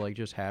boss, but like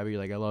just happy,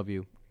 like I love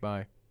you,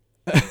 bye.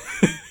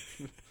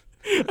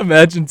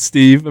 imagine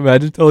Steve.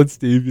 Imagine telling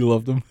Steve you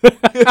loved him.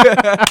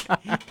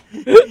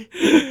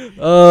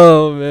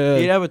 Oh man.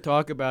 He'd have a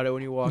talk about it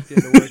when he walked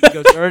into work. He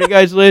goes, "All right,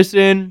 guys,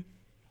 listen.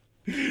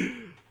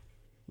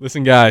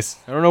 Listen, guys.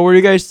 I don't know where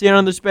you guys stand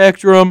on the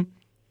spectrum,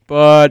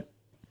 but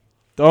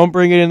don't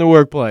bring it in the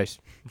workplace."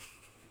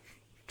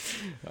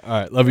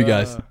 All right, love you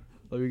guys.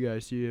 Love you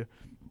guys. See you.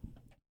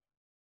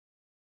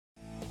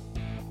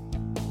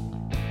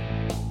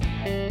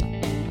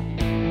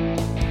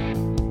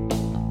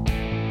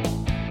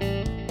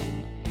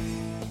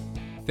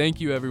 Thank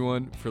you,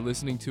 everyone, for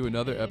listening to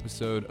another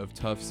episode of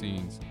Tough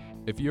Scenes.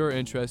 If you are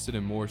interested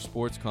in more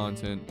sports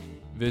content,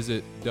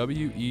 visit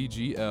weglfm.com.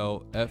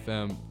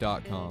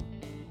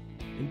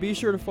 And be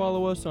sure to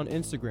follow us on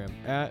Instagram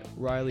at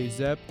Riley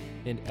Zepp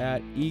and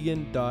at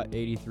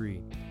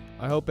Egan.83.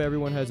 I hope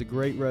everyone has a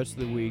great rest of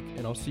the week,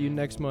 and I'll see you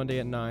next Monday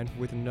at 9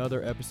 with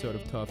another episode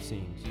of Tough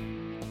Scenes.